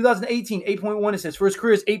 Yeah. 2018, 8.1 assists. For his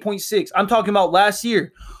career is 8.6. I'm talking about last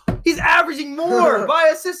year. He's averaging more by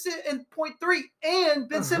assist in 0.3. And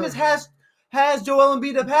Ben Simmons has Joel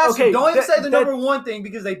Embiid to pass. Okay, Don't even say the number one thing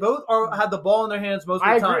because they both have the ball in their hands most of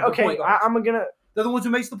the I time. agree. Okay, I'm gonna. They're the ones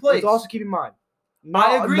who makes the plays. Let's also keep in mind.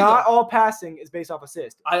 I agree. Not all passing is based off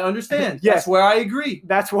assist. I understand. Yes. That's where I agree.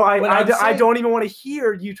 That's why I don't even want to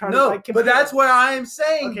hear you trying to like compare. But that's where I am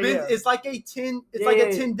saying Okay, it's like a 10. It's like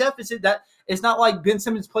a 10 deficit. That it's not like Ben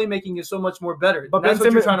Simmons' playmaking is so much more better. But that's Ben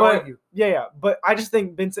what you're Simmons, trying to argue. Yeah. But I just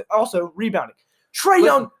think Ben Simmons also rebounding. Trae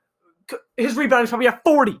Young, his rebounding is probably at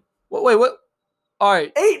 40. Wait, what? All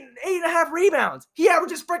right, 8.5 rebounds. He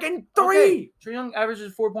averages freaking 3. Okay. Trae Young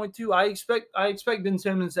averages 4.2. I expect Ben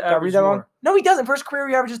Simmons to average more. Wrong? No, he doesn't. First career,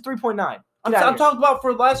 he averages 3.9. I'm talking about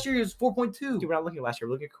for last year is 4.2. Dude, we're not looking at last year.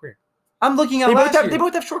 We're looking at career. I'm looking at last year. They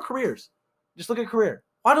both have short careers. Just look at career.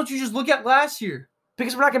 Why don't you just look at last year?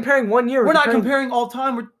 Because we're not comparing 1 year. We're not comparing all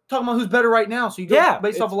time. We're talking about who's better right now. So you go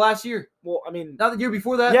based off of last year. Well, I mean, not the year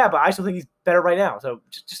before that. Yeah, but I still think he's better right now. So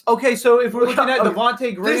just okay. So if we're looking at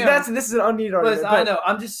Devontae Graham, this is an unneeded argument. I know.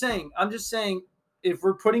 I'm just saying. If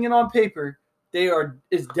we're putting it on paper,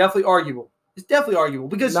 it's definitely arguable. It's definitely arguable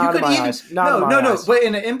because you could even no. But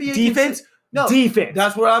in an NBA defense.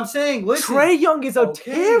 That's what I'm saying. Listen, Trae Young is a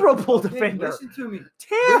terrible defender. Listen to me.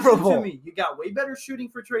 Terrible. Listen to me. You got way better shooting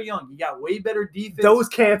for Trae Young. You got way better defense. Those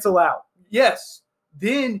cancel out. Yes.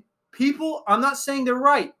 Then people, I'm not saying they're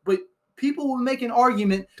right, but people will make an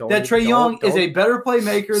argument that Trae Young is a better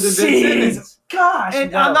playmaker than Ben Simmons. Gosh,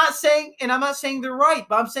 and I'm not saying they're right,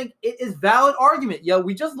 but I'm saying it is valid argument. Yo,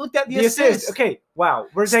 we just looked at the assists. Okay, wow.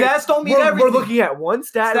 Stats don't mean everything. We're looking at one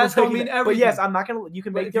stat. Stats don't mean everything. But yes, I'm not gonna. You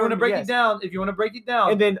can make. If you want to break it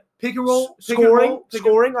down, and then pick and roll,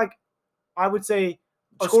 scoring. Like I would say,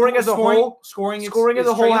 scoring as a whole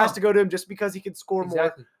has to go to him just because he can score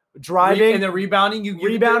more. Driving and then rebounding.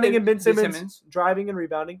 Rebounding and Ben Simmons. Driving and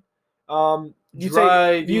rebounding. You'd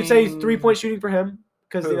say 3-point shooting for him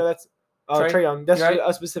because that's Trae Young. That's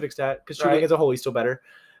a specific stat because shooting as a whole he's still better.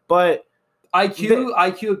 But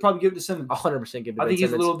IQ would probably give it to Simmons. 100% give it. I think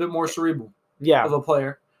he's a little bit more cerebral. Yeah, of a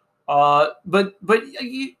player. But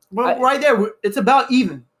right there, it's about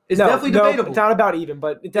even. It's definitely debatable. It's not about even,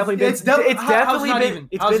 but it's definitely Ben Simmons.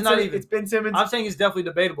 It's Ben Simmons. I'm saying it's definitely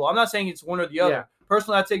debatable. I'm not saying it's one or the other. Yeah.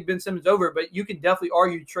 Personally, I take Ben Simmons over, but you can definitely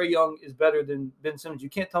argue Trae Young is better than Ben Simmons. You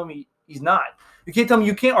can't tell me he's not. You can't tell me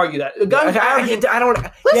you can't argue that. I don't.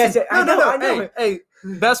 Listen, I know. Hey,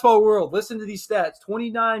 basketball world, listen to these stats: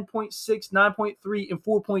 29.6, 9.3, and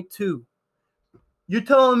 4.2. You're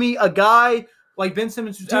telling me a guy like Ben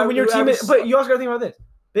Simmons, when your team is, but you also got to think about this.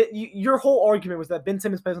 Your whole argument was that Ben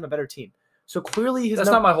Simmons plays on a better team. So clearly, that's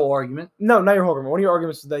not my whole argument. No, not your whole argument. One of your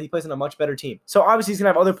arguments is that he plays on a much better team. So obviously, he's gonna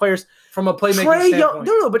have other players from a playmaking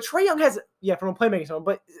standpoint. But Trae Young has from a playmaking standpoint.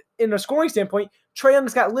 But in a scoring standpoint, Trae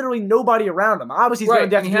Young's got literally nobody around him. Obviously, he's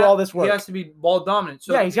gonna have to do all this work. He has to be ball dominant.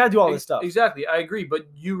 So he's got to do all this stuff. Exactly, I agree. But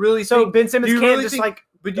you really think Ben Simmons can't just like.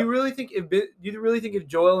 But do you really think if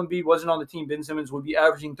Joel Embiid wasn't on the team, Ben Simmons would be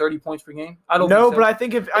averaging 30 points per game? I don't know. No, but I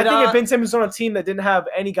think if Ben Simmons was on a team that didn't have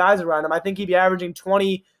any guys around him, I think he'd be averaging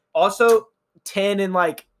 20. Also, 10 and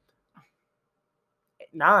like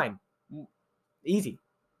 9, easy,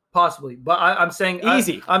 possibly. But I'm saying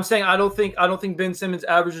easy. I'm saying I don't think Ben Simmons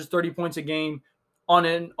averages 30 points a game on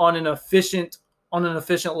an efficient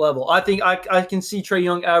level. I think I can see Trae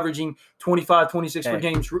Young averaging 25, 26 per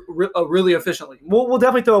game really efficiently. We'll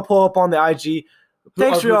definitely throw a pull up on the IG.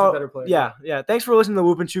 Thanks for y'all. Yeah. Thanks for listening to the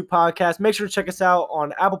Whoop and Shoot podcast. Make sure to check us out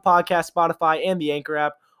on Apple Podcasts, Spotify, and the Anchor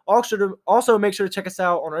app. Also, make sure to check us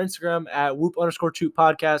out on our Instagram at Whoop_Shoot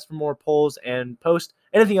podcast for more polls and posts.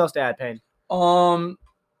 Anything else to add, Payne?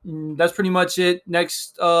 That's pretty much it.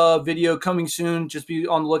 Next video coming soon. Just be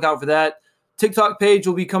on the lookout for that. TikTok page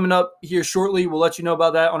will be coming up here shortly. We'll let you know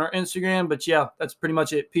about that on our Instagram. But yeah, that's pretty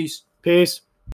much it. Peace.